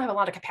just don't have a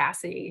lot of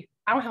capacity.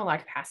 I don't have a lot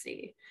of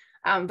capacity,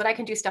 but I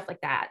can do stuff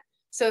like that.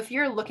 So if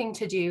you're looking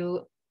to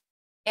do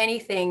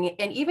anything,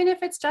 and even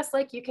if it's just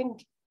like, you can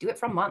do it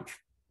for a month,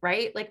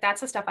 right? Like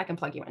that's the stuff I can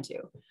plug you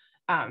into.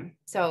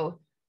 So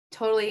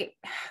totally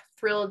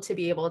thrilled to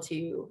be able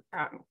to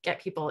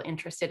get people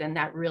interested in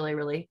that really,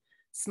 really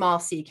small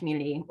C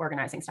community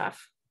organizing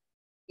stuff.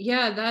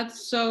 Yeah,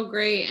 that's so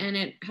great. And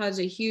it has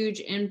a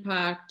huge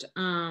impact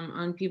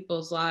on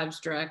people's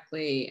lives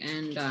directly.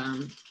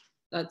 And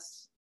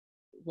that's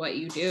what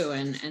you do.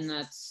 And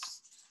that's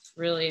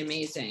really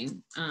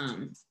amazing.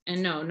 And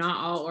no, not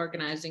all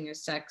organizing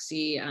is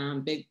sexy.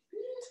 Big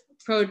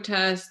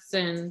protests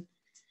and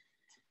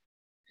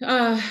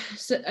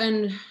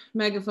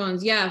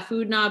megaphones. Yeah,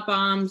 Food Not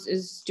Bombs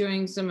is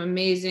doing some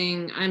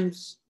amazing,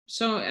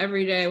 so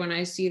every day when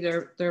I see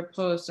their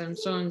posts, I'm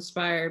so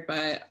inspired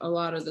by a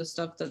lot of the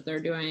stuff that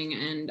they're doing.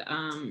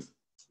 And,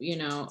 you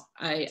know,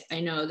 I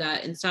know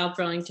that in South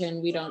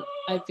Burlington,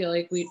 I feel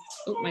like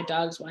my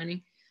dog's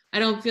whining. I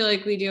don't feel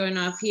like we do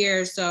enough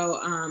here. So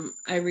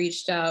I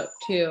reached out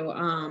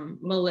to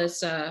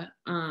Melissa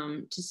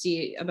to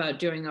see about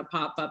doing a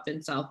pop-up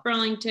in South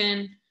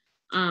Burlington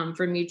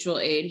for mutual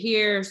aid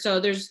here. So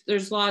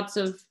there's lots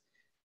of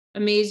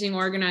amazing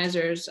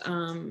organizers.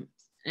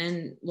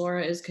 And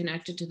Laura is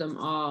connected to them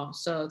all.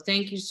 So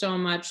thank you so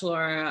much,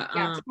 Laura.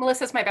 Yeah,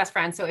 Melissa's my best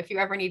friend. So if you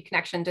ever need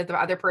connection to the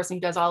other person who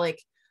does all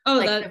like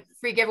the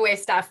free giveaway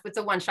stuff with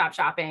the one-stop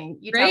shopping,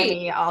 you tell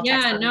me, I'll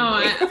text her. No,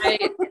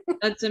 I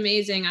that's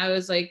amazing. I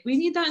was like, we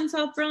need that in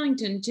South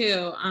Burlington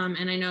too.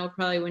 And I know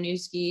probably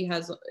Winooski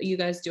you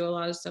guys do a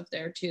lot of stuff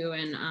there too.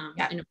 And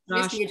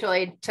Winooski Mutual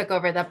Aid took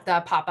over the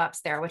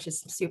pop-ups there, which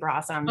is super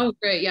awesome. Oh,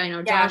 great. Yeah, I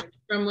know Josh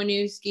from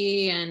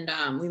Winooski,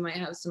 and we might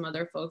have some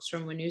other folks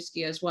from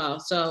Winooski as well.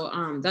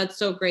 So that's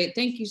so great.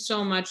 Thank you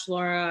so much,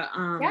 Laura,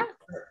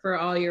 for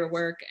all your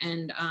work.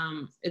 And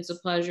it's a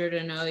pleasure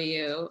to know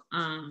you.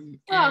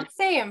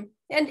 Same.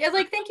 And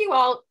like, thank you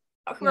all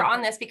who are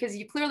on this, because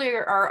you clearly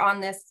are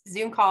on this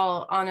Zoom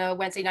call on a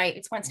Wednesday night.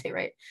 It's Wednesday,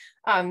 right?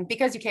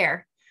 Because you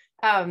care.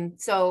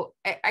 So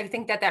I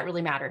think that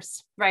really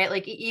matters, right?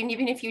 Like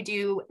even if you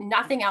do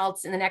nothing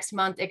else in the next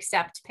month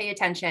except pay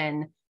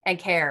attention and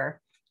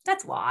care,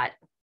 that's a lot.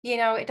 You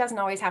know, it doesn't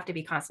always have to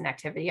be constant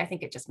activity. I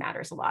think it just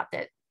matters a lot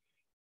that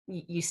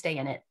you stay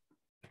in it.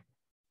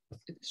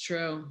 It's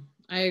true.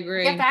 I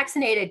agree. Get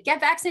vaccinated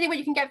when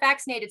you can get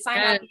vaccinated. Sign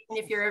up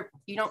even if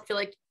you don't feel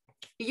like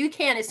you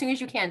can, as soon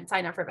as you can,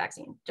 sign up for a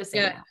vaccine. Just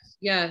saying that.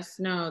 Yes,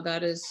 no,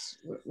 that is,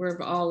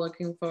 we're all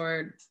looking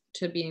forward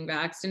to being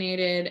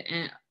vaccinated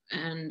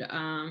and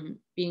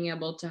being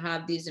able to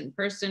have these in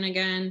person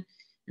again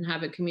and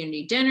have a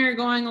community dinner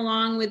going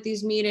along with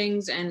these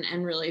meetings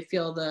and really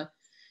feel the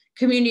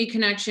community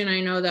connection. I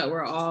know that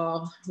we're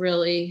all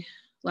really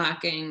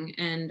lacking,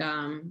 and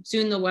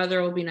soon the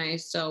weather will be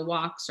nice, so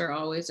walks are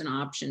always an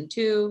option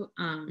too.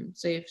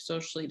 Safe,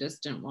 socially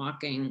distant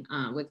walking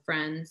with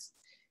friends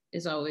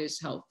is always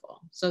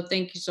helpful. So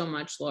thank you so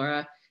much,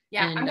 Laura.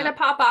 Yeah, and I'm gonna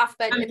pop off,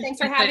 but thanks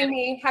for having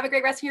me. Have a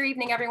great rest of your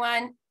evening,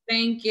 everyone.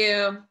 Thank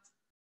you.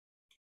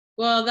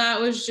 Well, that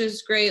was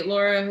just great.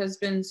 Laura has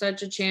been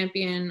such a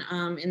champion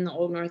in the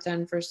Old North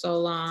End for so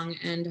long,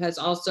 and has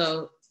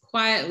also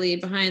quietly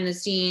behind the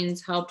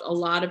scenes helped a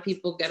lot of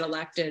people get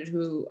elected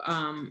who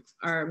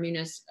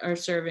are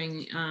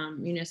serving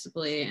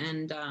municipally,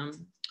 and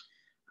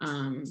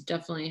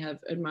definitely have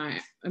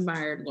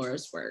admired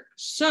Laura's work.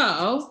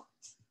 So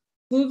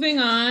moving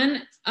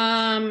on,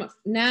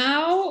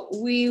 now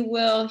we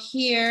will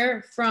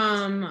hear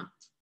from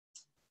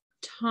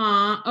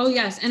Tom. Oh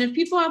yes, and if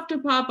people have to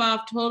pop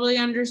off, totally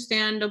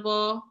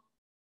understandable.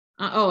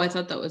 Oh, I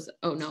thought that was,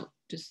 oh no,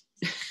 just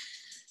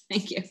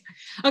thank you.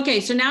 Okay,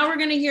 so now we're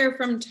gonna hear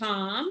from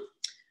Tom,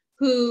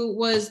 who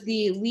was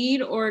the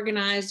lead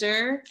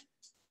organizer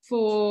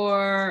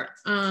for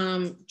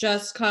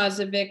Just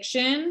Cause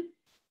Eviction,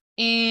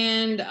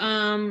 and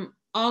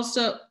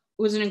also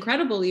was an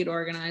incredible lead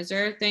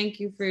organizer. Thank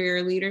you for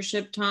your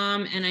leadership,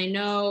 Tom. And I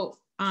know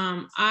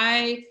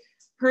I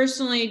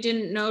personally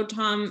didn't know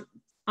Tom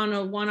on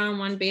a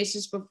one-on-one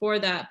basis before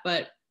that,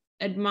 but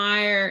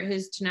admire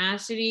his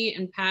tenacity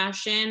and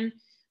passion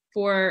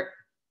for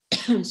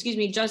excuse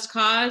me, Just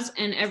Cause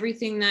and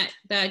everything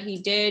that he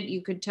did.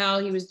 You could tell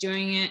he was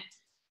doing it,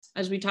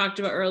 as we talked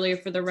about earlier,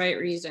 for the right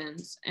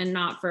reasons and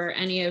not for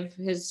any of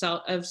his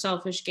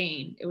selfish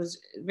gain. It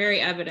was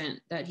very evident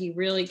that he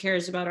really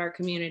cares about our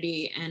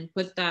community and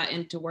put that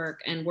into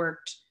work, and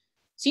worked,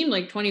 seemed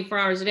like 24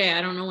 hours a day.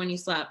 I don't know when he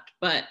slept,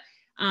 but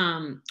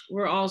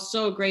we're all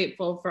so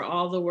grateful for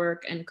all the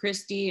work, and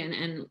Christy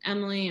and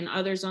Emily and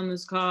others on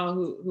this call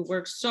who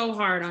worked so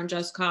hard on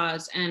Just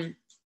Cause. And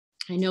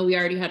I know we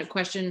already had a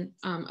question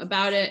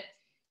about it,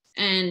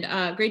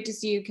 and great to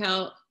see you,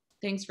 Kel.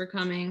 Thanks for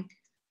coming.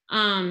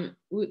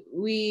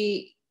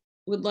 We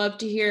would love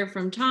to hear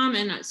from Tom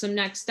and some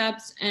next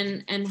steps,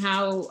 and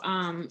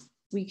how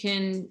we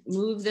can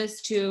move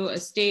this to a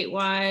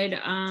statewide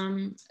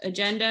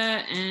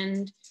agenda,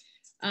 and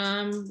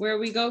where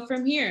we go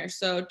from here.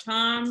 So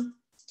Tom,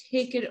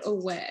 take it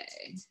away.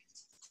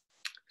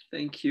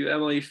 Thank you,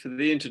 Emily, for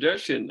the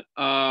introduction.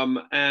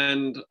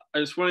 And I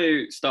just want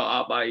to start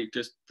out by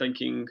just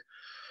thanking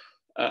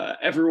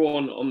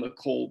everyone on the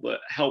call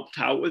that helped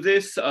out with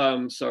this.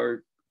 So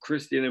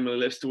Christy and Emily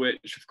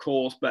Listowich, of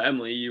course, but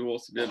Emily, you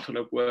also did a ton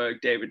of work.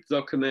 David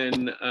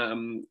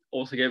Zuckerman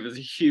also gave us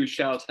a huge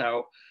shout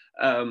out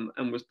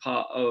and was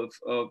part of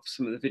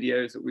some of the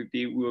videos that we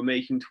were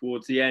making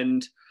towards the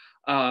end.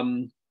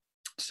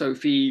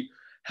 Sophie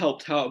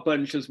helped out a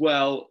bunch as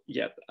well.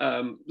 Yep.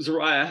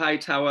 Zariah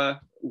Hightower,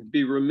 would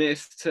be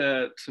remiss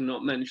to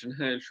not mention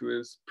her. She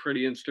was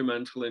pretty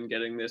instrumental in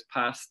getting this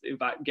passed, in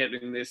fact,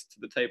 getting this to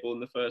the table in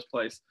the first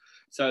place.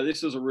 So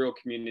this was a real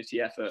community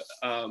effort.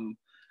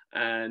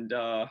 And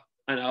I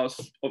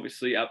was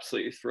obviously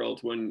absolutely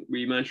thrilled when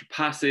we managed to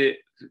pass it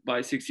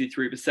by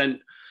 63%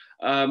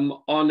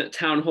 on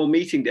town hall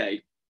meeting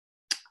day.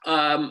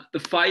 The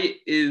fight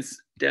is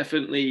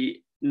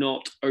definitely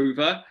not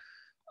over.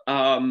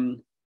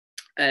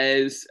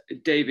 As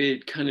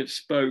David kind of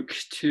spoke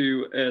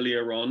to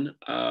earlier on,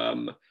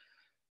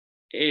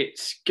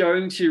 it's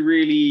going to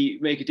really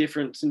make a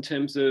difference in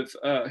terms of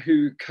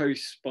who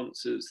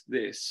co-sponsors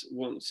this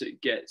once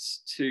it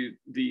gets to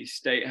the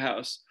State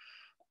House.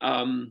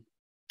 And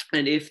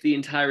if the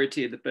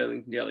entirety of the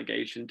Burlington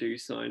delegation do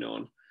sign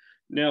on.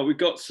 Now, we've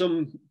got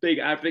some big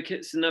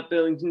advocates in that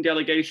Burlington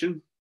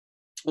delegation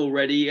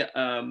already.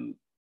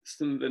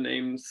 Some of the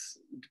names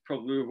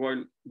probably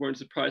won't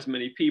surprise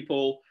many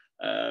people.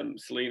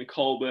 Selena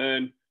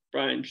Colburn,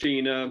 Brian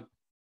Gina,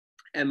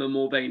 Emma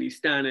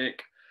Mulvaney-Stanek,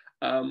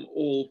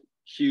 all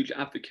huge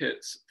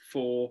advocates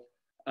for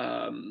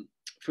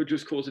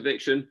Just Cause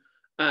Eviction,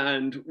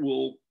 and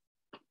will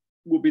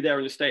be there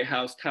in the State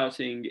House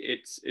touting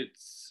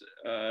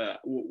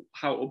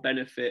how it will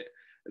benefit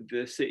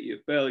the city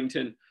of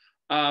Burlington.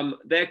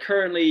 They're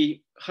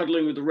currently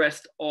huddling with the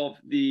rest of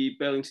the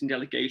Burlington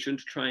delegation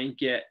to try and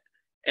get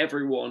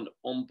everyone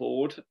on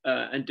board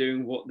and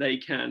doing what they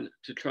can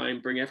to try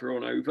and bring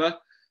everyone over.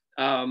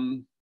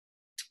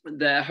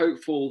 They're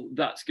hopeful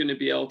that's going to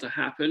be able to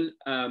happen,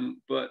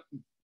 but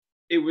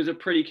it was a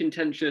pretty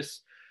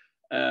contentious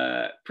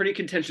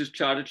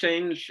charter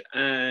change,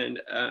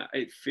 and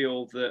I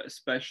feel that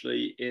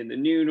especially in the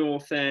New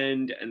North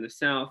End and the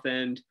South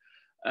End,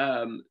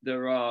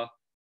 there are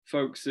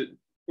folks that,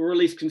 or at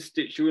least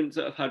constituents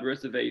that have had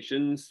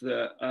reservations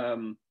that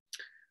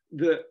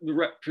the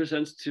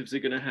representatives are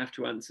going to have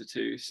to answer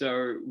to.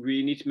 So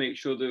we need to make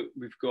sure that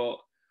we've got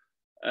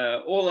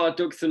all our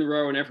ducks in a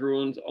row and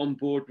everyone's on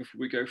board before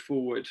we go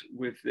forward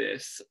with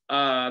this.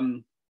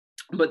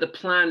 But the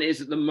plan is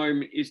at the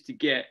moment is to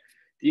get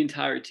the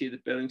entirety of the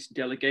Burlington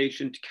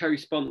delegation to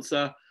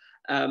co-sponsor.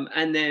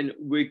 And then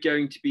we're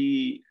going to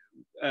be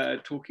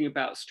talking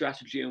about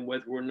strategy and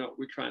whether or not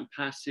we try and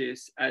pass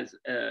this as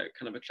a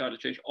kind of a charter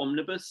change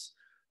omnibus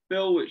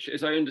bill, which,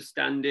 as I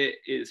understand it,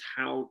 is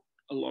how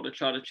a lot of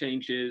charter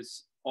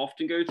changes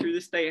often go through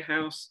the State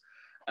House.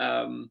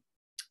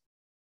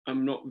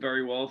 I'm not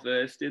very well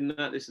versed in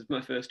that. This is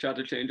my first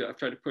charter change that I've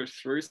tried to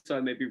push through, so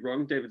I may be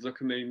wrong. David's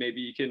looking at me. Maybe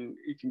you can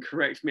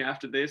correct me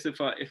after this if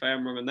I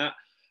am wrong on that.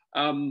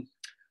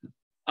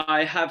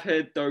 I have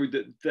heard though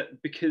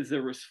that because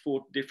there was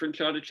 4 different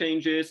charter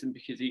changes and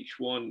because each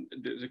one,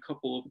 there's a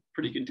couple of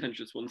pretty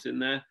contentious ones in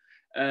there,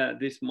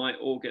 this might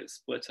all get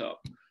split up.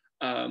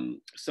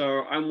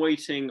 So I'm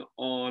waiting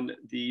on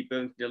the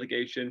Burlington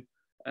delegation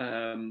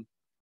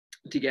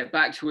to get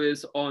back to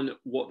us on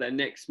what their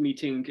next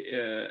meeting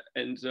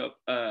ends up,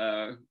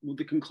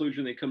 the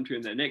conclusion they come to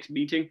in their next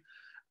meeting.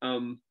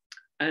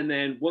 And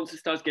then once it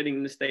starts getting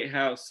in the State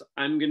House,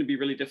 I'm going to be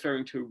really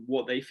deferring to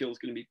what they feel is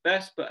going to be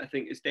best. But I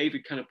think, as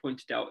David kind of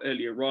pointed out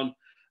earlier on,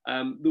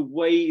 the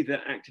way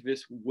that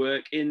activists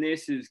work in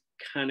this is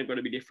kind of going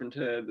to be different to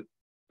the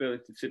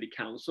Burlington City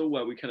Council,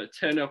 where we kind of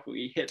turn up and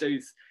we hit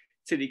those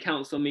city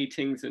council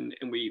meetings and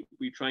we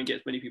try and get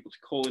as many people to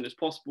call in as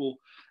possible.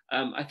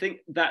 I think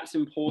that's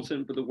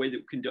important, but the way that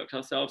we conduct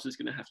ourselves is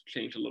going to have to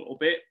change a little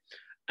bit.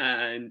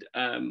 And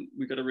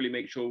we've got to really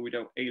make sure we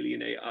don't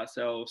alienate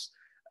ourselves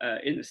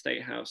in the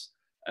State House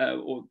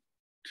or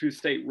to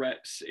state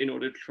reps in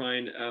order to try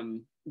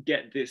and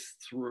get this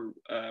through.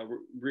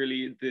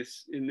 Really,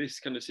 in this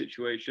kind of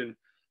situation,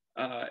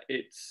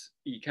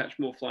 you catch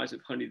more flies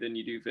with honey than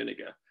you do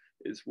vinegar,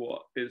 is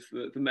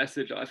the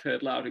message I've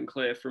heard loud and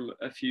clear from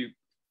a few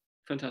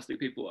fantastic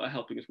people that are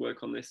helping us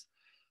work on this.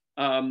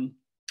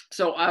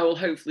 So I will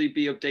hopefully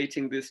be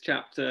updating this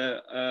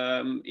chapter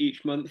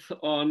each month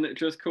on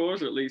Just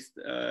Cause, or at least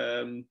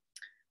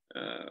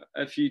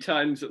a few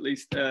times at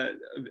least over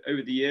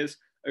the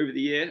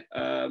year.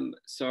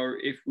 So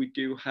if we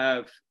do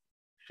have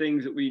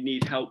things that we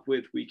need help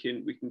with, we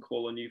can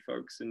call on you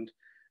folks, and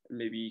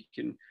maybe you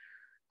can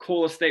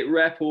call a state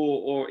rep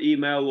or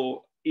email,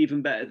 or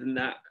even better than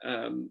that,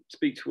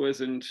 speak to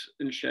us and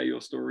share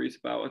your stories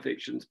about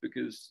evictions,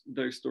 because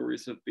those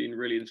stories have been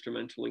really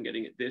instrumental in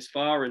getting it this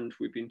far, and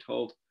we've been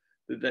told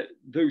that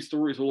those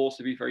stories will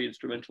also be very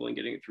instrumental in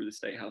getting it through the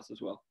State House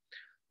as well.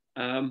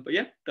 But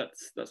yeah,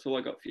 that's all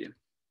I got for you.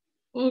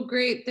 Well,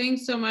 great.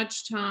 Thanks so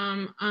much,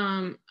 Tom.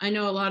 I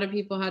know a lot of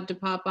people had to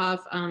pop off.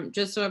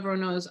 Just so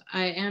everyone knows,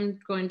 I am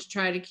going to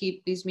try to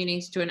keep these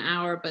meetings to an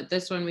hour, but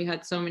this one we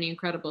had so many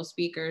incredible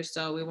speakers,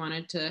 so we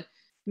wanted to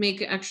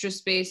make extra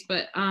space,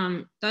 but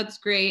that's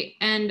great.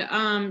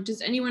 And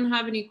does anyone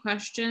have any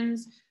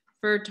questions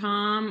for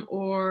Tom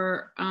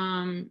or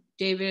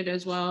David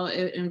as well,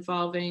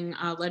 involving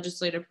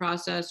legislative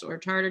process or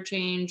charter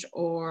change,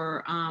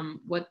 or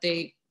what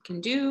they can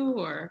do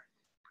or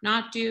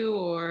not do,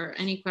 or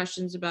any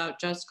questions about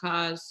Just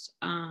Cause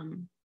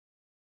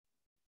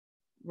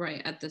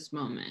right at this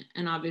moment?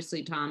 And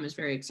obviously Tom is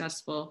very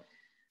accessible.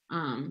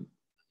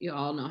 You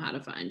all know how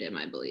to find him,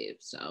 I believe.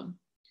 So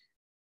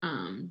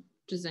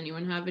does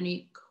anyone have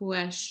any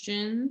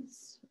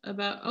questions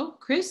about, oh,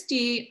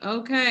 Christy,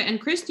 okay. And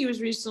Christy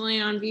was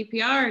recently on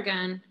VPR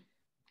again,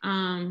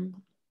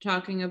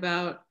 talking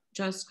about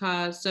Just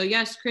Cause. So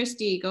yes,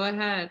 Christy, go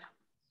ahead.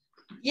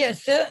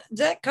 Yes,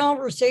 that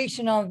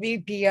conversation on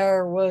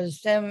VPR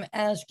was them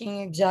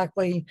asking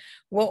exactly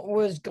what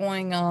was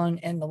going on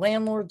in the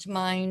landlords'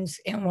 minds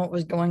and what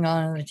was going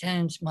on in the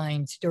tenants'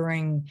 minds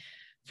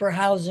for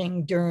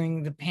housing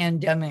during the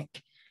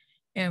pandemic,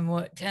 and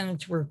what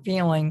tenants were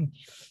feeling.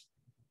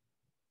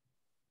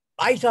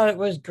 I thought it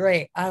was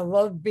great. I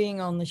loved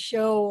being on the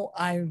show.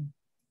 I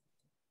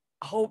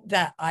hope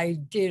that I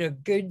did a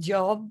good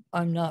job.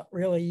 I'm not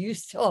really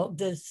used to all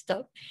this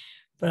stuff,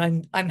 but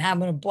I'm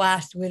having a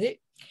blast with it.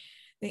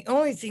 The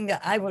only thing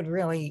that I would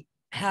really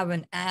have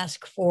an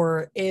ask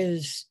for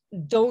is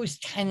those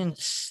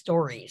tenants'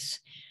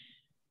 stories.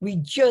 We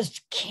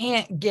just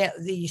can't get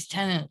these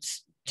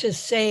tenants to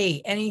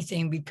say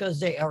anything because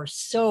they are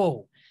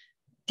so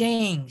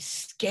dang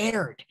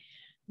scared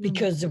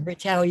because of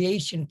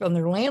retaliation from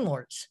their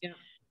landlords. Yeah.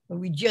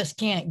 We just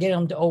can't get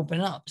them to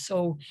open up.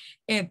 So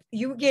if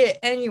you get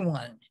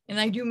anyone, and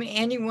I do mean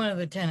any one of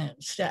the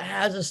tenants that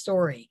has a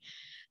story,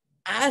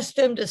 ask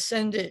them to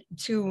send it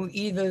to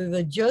either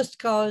the Just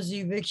Cause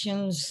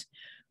Evictions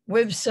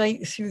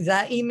website through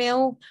that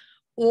email,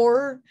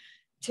 or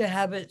to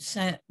have it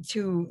sent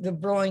to the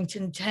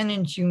Burlington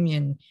Tenants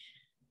Union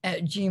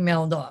at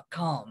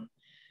gmail.com.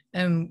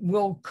 and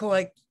we'll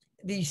collect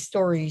these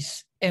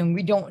stories. And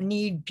we don't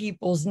need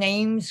people's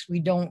names. We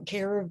don't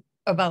care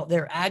about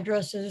their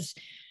addresses.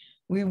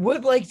 We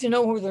would like to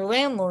know who their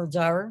landlords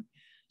are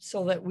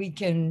so that we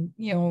can,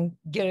 you know,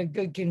 get a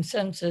good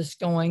consensus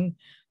going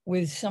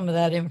with some of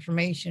that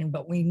information.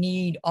 But we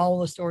need all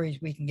the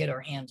stories we can get our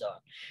hands on,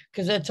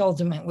 because that's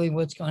ultimately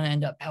what's going to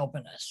end up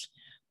helping us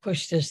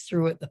push this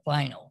through at the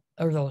final,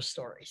 or those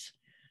stories.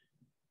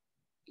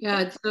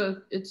 Yeah,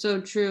 it's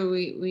so true.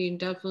 We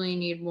definitely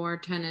need more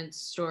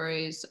tenants'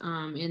 stories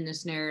in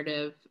this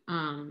narrative,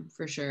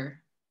 for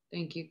sure.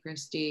 Thank you,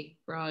 Christy,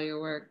 for all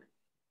your work.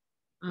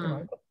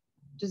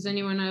 Does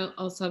anyone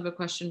else have a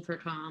question for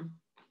Tom?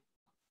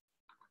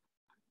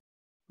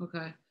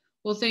 Okay.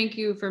 Well, thank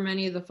you for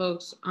many of the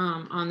folks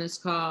on this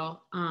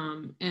call.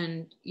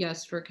 And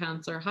yes, for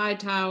Counselor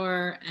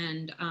Hightower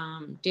and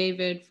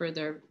David for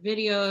their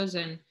videos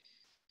and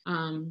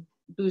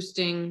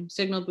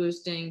signal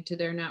boosting to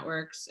their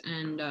networks,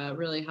 and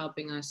really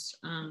helping us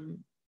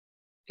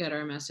get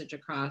our message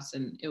across.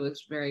 And it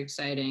was very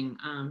exciting.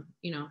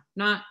 You know,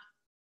 not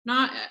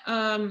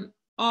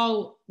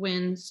all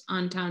wins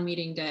on town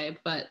meeting day,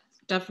 but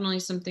definitely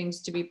some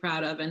things to be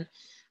proud of. And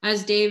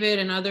as David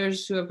and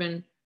others who have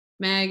been,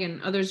 Meg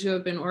and others who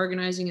have been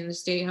organizing in the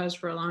State House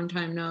for a long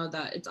time know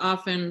that it's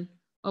often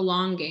a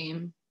long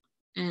game.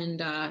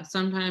 And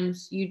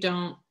sometimes you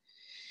don't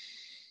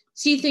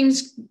see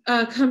things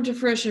come to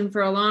fruition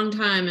for a long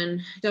time, and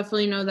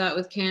definitely know that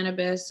with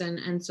cannabis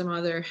and some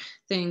other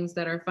things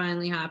that are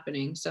finally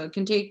happening. So it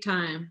can take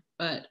time,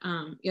 but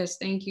yes,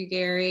 thank you,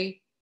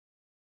 Gary.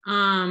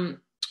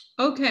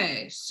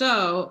 Okay,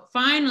 so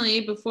finally,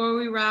 before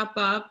we wrap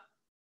up,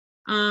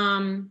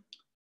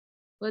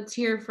 let's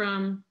hear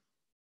from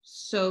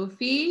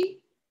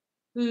Sophie,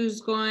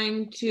 who's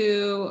going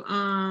to,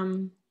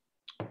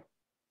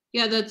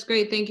 yeah, that's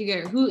great. Thank you,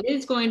 Gary. Who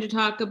is going to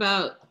talk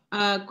about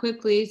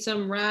quickly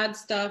some rad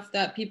stuff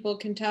that people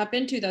can tap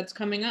into that's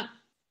coming up.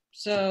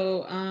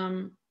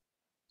 So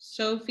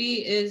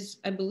Sophie is,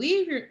 I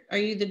believe, are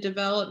you the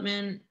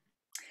development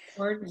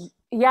coordinator?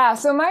 Yeah,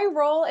 so my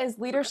role is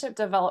leadership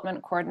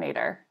development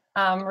coordinator.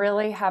 I'm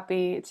really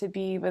happy to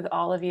be with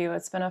all of you.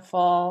 It's been a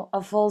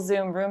full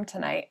Zoom room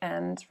tonight,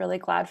 and really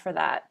glad for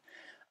that.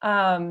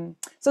 So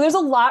there's a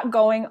lot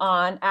going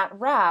on at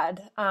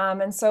RAD.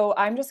 And so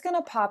I'm just going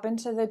to pop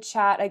into the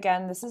chat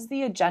again. This is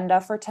the agenda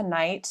for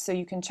tonight, so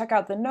you can check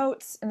out the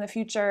notes in the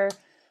future.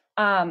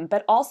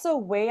 But also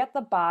way at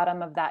the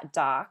bottom of that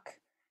doc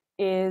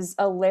is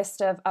a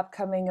list of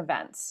upcoming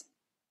events.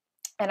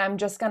 And I'm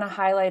just going to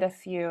highlight a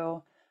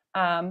few.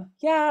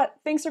 Yeah,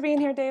 thanks for being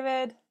here,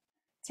 David.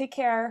 Take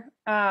care.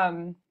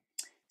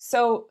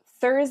 So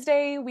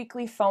Thursday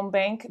weekly phone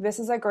bank. This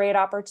is a great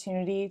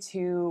opportunity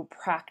to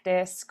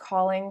practice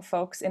calling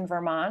folks in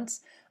Vermont.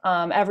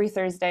 Every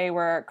Thursday,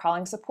 we're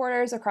calling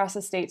supporters across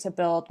the state to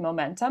build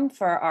momentum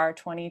for our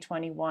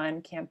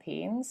 2021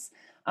 campaigns,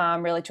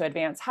 really to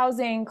advance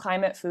housing,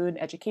 climate, food,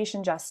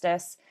 education,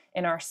 justice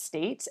in our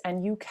state.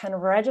 And you can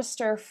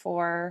register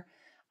for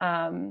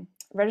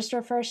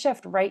a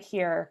shift right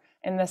here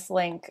in this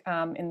link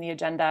in the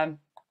agenda.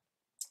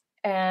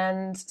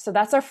 And so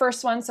that's our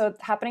first one. So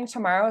it's happening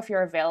tomorrow if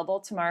you're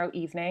available tomorrow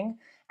evening.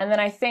 And then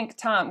I think,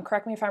 Tom,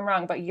 correct me if I'm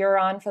wrong, but you're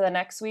on for the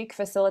next week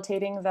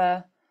facilitating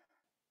the,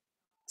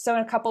 so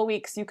in a couple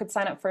weeks, you could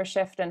sign up for a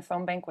shift and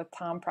phone bank with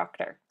Tom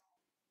Proctor.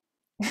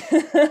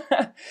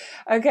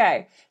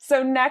 Okay,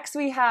 so next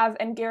we have,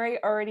 and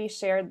Gary already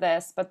shared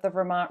this, but the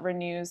Vermont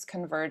Renews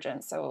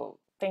Convergence. So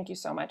thank you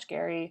so much,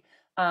 Gary.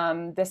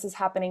 This is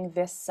happening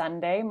this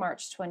Sunday,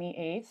 March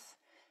 28th.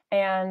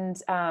 And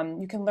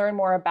you can learn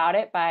more about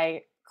it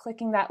by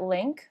clicking that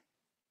link.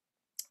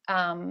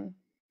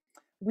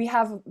 We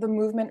have the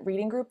movement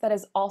reading group that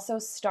is also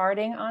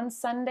starting on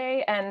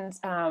Sunday, and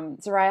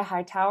Zariah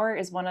Hightower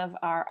is one of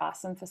our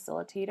awesome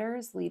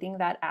facilitators leading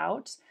that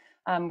out.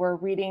 We're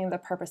reading The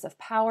Purpose of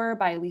Power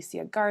by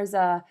Alicia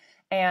Garza,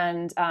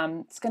 and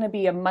it's going to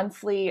be a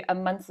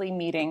monthly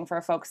meeting for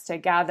folks to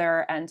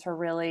gather and to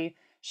really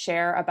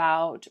share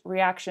about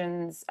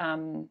reactions,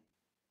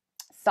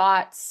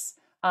 thoughts,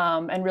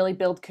 and really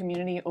build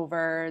community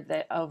over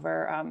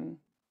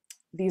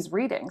these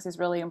readings, these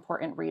really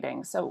important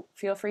readings. So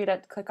feel free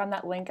to click on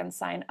that link and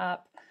sign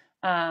up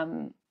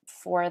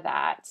for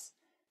that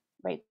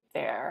right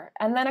there.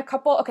 And then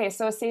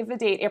so save the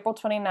date, April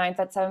 29th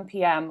at 7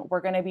 p.m.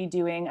 We're going to be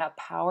doing a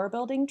power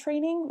building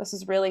training. This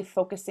is really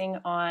focusing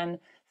on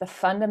the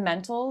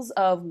fundamentals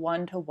of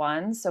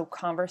one-to-one, so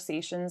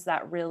conversations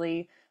that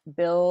really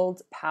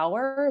build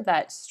power,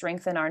 that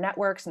strengthen our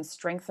networks and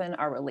strengthen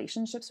our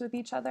relationships with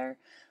each other.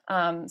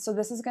 So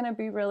this is going to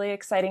be really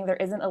exciting. There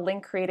isn't a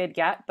link created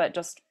yet, but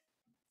just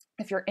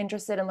if you're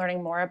interested in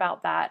learning more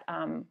about that,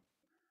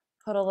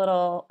 put a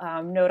little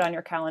note on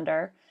your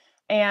calendar.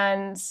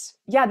 And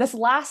yeah, this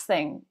last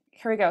thing,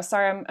 here we go.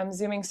 Sorry, I'm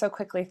zooming so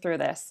quickly through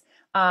this.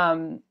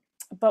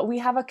 But we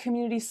have a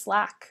community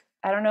Slack.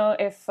 I don't know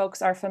if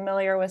folks are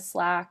familiar with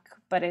Slack,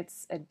 but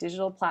it's a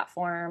digital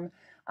platform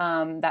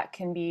that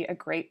can be a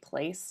great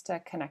place to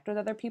connect with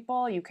other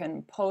people. You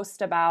can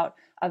post about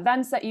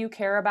events that you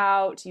care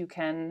about. You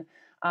can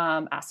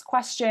ask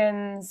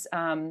questions.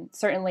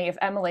 Certainly if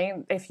Emily,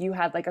 if you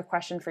had like a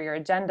question for your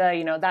agenda,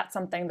 you know, that's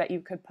something that you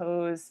could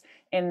pose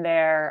in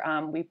there.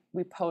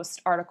 We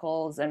post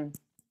articles and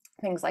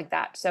things like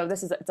that. So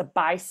it's a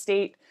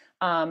bi-state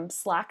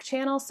Slack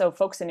channel. So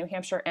folks in New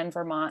Hampshire and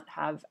Vermont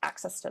have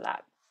access to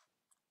that.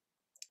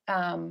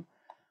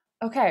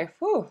 Okay,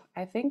 whew,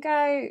 I think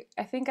I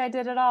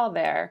did it all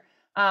there.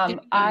 I'm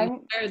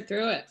fired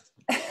through it.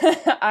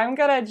 I'm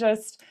gonna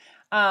just,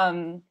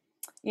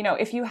 you know,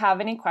 if you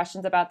have any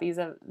questions about these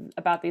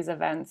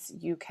events,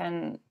 you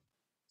can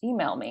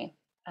email me,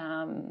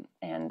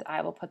 and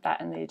I will put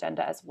that in the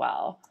agenda as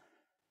well.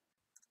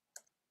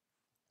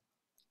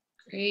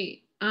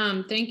 Great.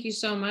 Thank you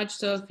so much,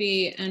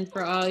 Sophie, and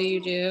for all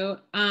you do.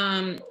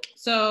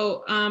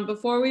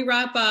 Before we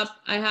wrap up,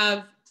 I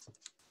have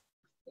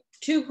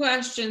 2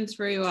 questions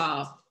for you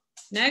all.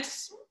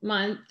 Next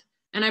month,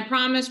 and I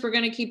promise we're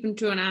going to keep them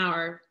to an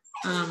hour.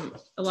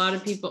 A lot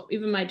of people,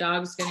 even my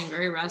dog's getting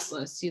very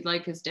restless. He'd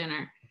like his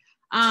dinner.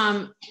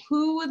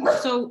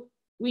 So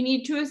we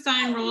need to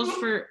assign roles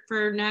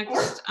for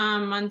next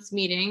month's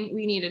meeting.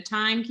 We need a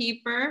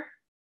timekeeper.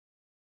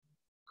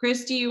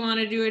 Christy, you want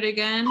to do it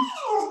again?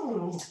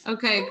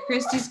 Okay,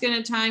 Christy's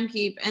going to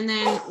timekeep. And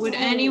then would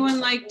anyone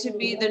like to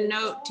be the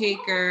note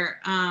taker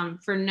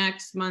for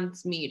next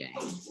month's meeting?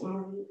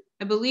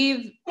 I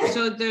believe,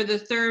 so they're the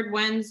 3rd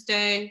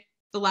Wednesday,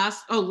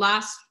 last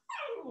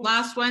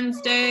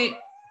Wednesday.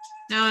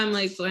 Now I'm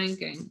like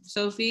blanking.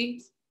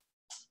 Sophie,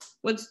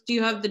 do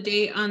you have the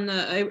date on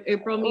the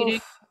April meeting?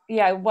 Oof.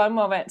 Yeah, one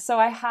moment. So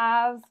I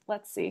have,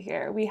 let's see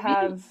here. We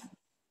have,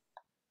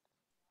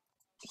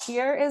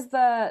 here is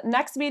the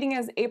next meeting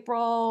is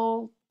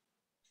April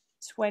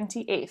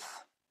 28th.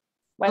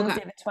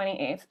 Wednesday the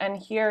 28th. And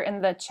here in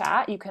the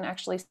chat, you can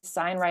actually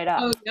sign right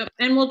up. Oh, yep.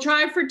 And we'll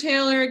try for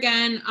Taylor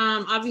again.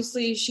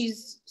 Obviously,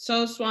 she's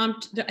so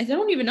swamped. I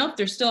don't even know if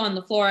they're still on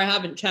the floor. I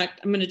haven't checked.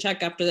 I'm going to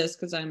check after this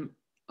because I'm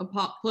a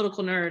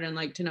political nerd and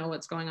like to know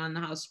what's going on the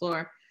House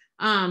floor.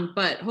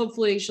 But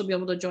hopefully she'll be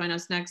able to join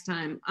us next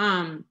time.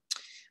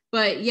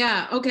 But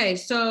yeah, okay.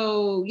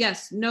 So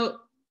yes, no.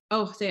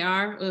 Oh, they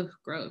are? Ugh,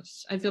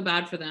 gross. I feel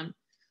bad for them.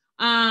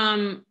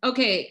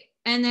 Okay.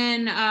 And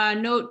then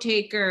note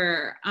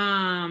taker,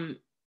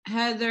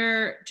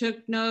 Heather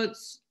took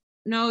notes.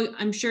 No,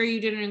 I'm sure you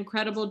did an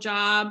incredible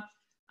job.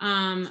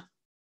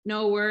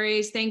 No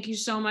worries. Thank you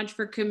so much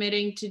for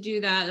committing to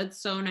do that.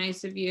 That's so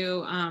nice of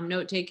you.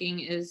 Note taking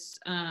is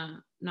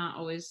not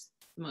always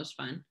the most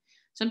fun.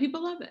 Some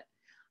people love it.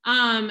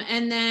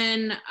 And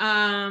then,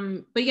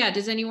 but yeah,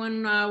 does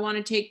anyone want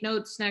to take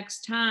notes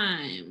next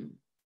time?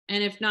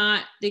 And if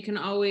not, they can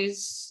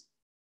always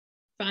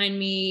find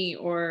me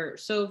or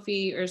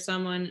Sophie or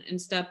someone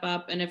and step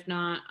up. And if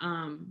not,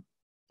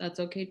 that's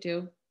okay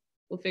too.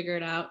 We'll figure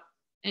it out.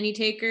 Any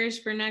takers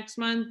for next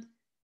month?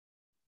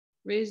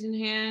 Raising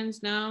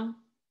hands, no?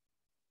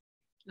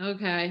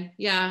 Okay,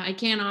 yeah, I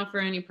can't offer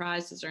any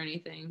prizes or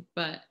anything,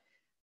 but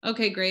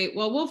okay, great.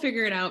 Well, we'll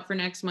figure it out for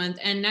next month.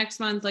 And next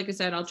month, like I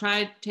said, I'll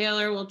try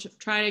Taylor. We'll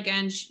try it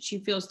again. She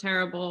feels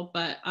terrible,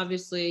 but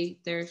obviously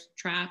they're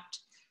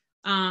trapped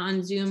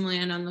on Zoom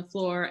land on the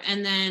floor.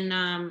 And then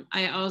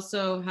I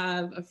also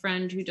have a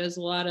friend who does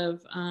a lot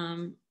of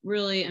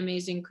really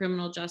amazing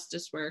criminal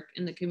justice work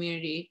in the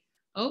community.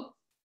 Oh,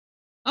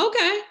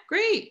 okay,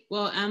 great.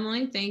 Well,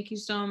 Emily, thank you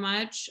so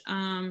much.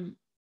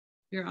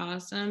 You're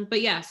awesome.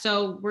 But yeah,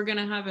 so we're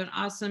gonna have an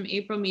awesome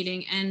April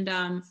meeting.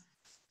 And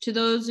to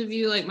those of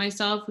you like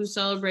myself who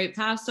celebrate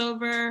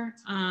Passover,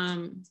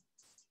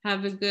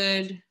 have a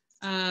good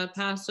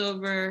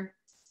Passover.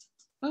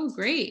 Oh,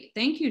 great.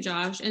 Thank you,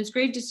 Josh. And it's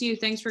great to see you.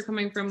 Thanks for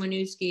coming from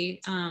Winooski,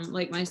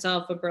 like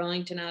myself, a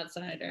Burlington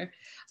outsider.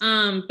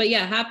 But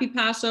yeah, happy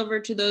Passover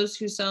to those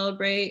who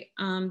celebrate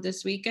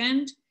this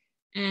weekend.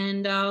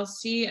 And I'll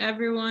see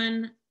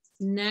everyone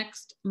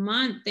next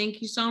month.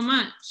 Thank you so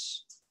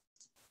much.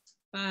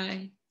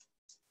 Bye.